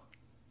you go.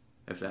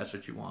 If that's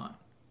what you want.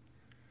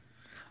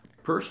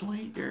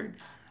 Personally, Jared,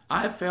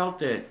 I felt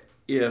that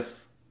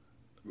if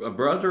a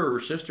brother or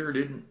sister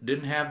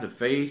didn't have the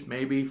faith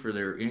maybe for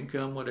their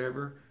income,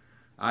 whatever,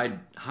 I'd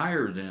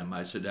hire them.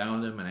 I'd sit down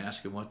with them and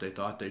ask them what they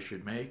thought they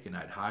should make, and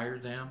I'd hire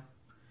them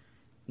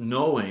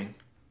knowing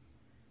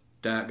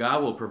that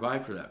God will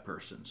provide for that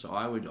person. So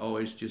I would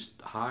always just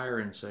hire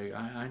and say,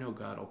 I know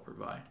God will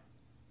provide.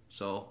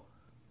 So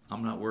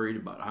I'm not worried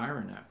about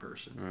hiring that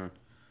person. Mm.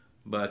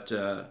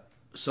 But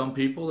some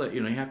people that,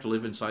 you have to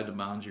live inside the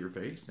bounds of your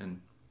faith,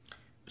 and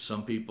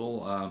some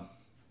people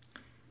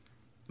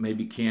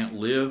maybe can't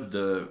live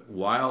the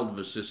wild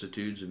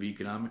vicissitudes of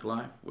economic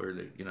life where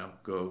they,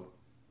 go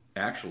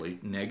actually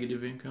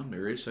negative income.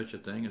 There is such a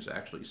thing as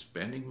actually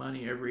spending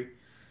money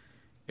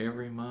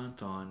every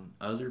month on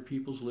other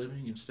people's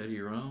living instead of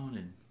your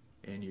own,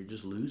 and you're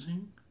just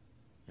losing.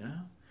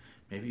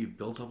 Maybe you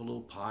built up a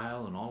little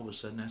pile and all of a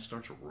sudden that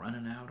starts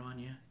running out on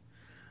you.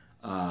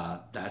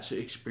 That's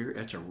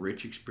a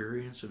rich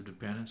experience of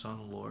dependence on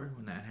the Lord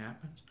when that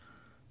happens.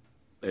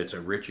 It's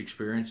a rich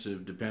experience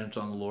of dependence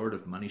on the Lord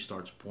if money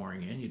starts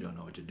pouring in. You don't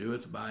know what to do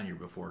with it, and you're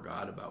before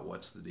God about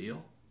what's the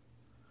deal.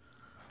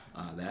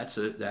 That's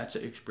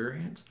an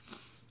experience.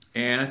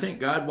 And I think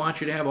God wants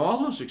you to have all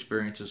those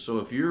experiences. So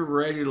if you're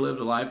ready to live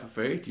the life of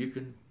faith, you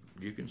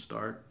can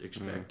start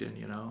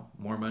expecting,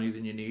 more money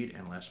than you need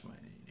and less money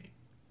than you need.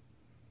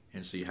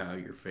 And see how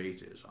your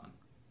faith is on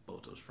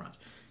both those fronts.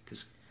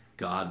 Because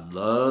God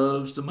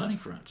loves the money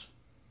fronts.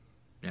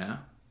 Yeah?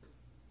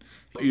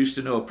 I used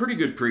to know a pretty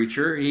good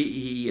preacher.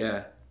 He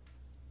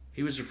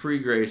was a free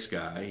grace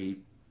guy.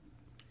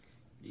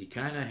 He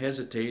kind of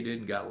hesitated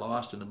and got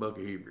lost in the book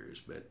of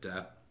Hebrews, but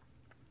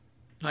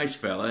nice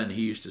fella. And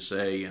he used to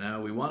say,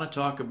 we want to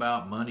talk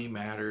about money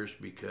matters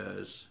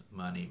because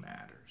money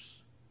matters.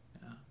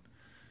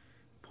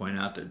 Point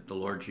out that the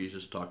Lord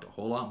Jesus talked a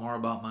whole lot more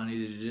about money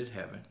than he did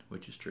heaven,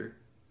 which is true.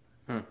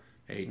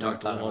 He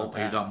talked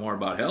more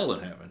about hell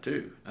than heaven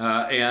too,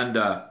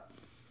 that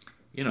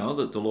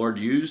the Lord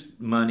used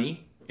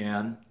money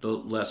and the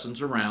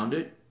lessons around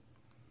it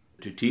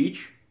to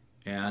teach,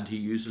 and he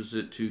uses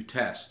it to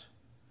test.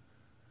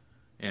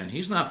 And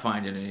he's not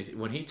finding anything.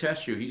 When he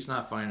tests you, he's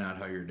not finding out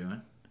how you're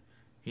doing.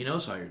 He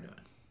knows how you're doing.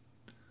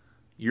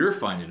 You're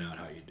finding out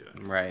how you're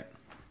doing. Right.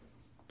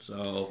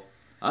 So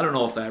I don't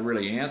know if that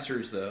really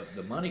answers the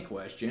money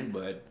question,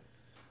 but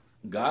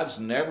God's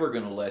never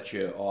going to let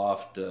you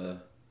off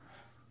the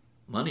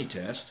money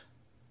test.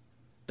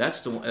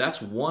 That's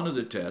one of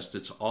the tests.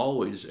 It's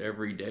always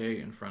every day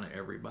in front of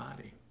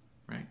everybody,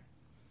 right?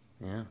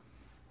 Yeah.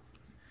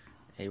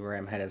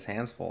 Abraham had his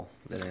hands full,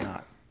 did he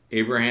not?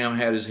 Abraham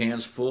had his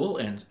hands full,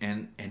 and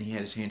he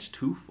had his hands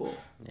too full.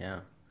 Yeah.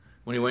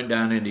 When he went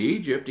down into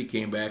Egypt, he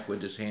came back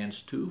with his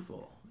hands too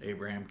full.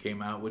 Abraham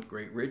came out with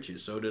great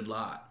riches. So did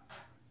Lot,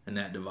 and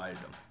that divided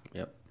them.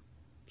 Yep.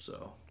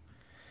 So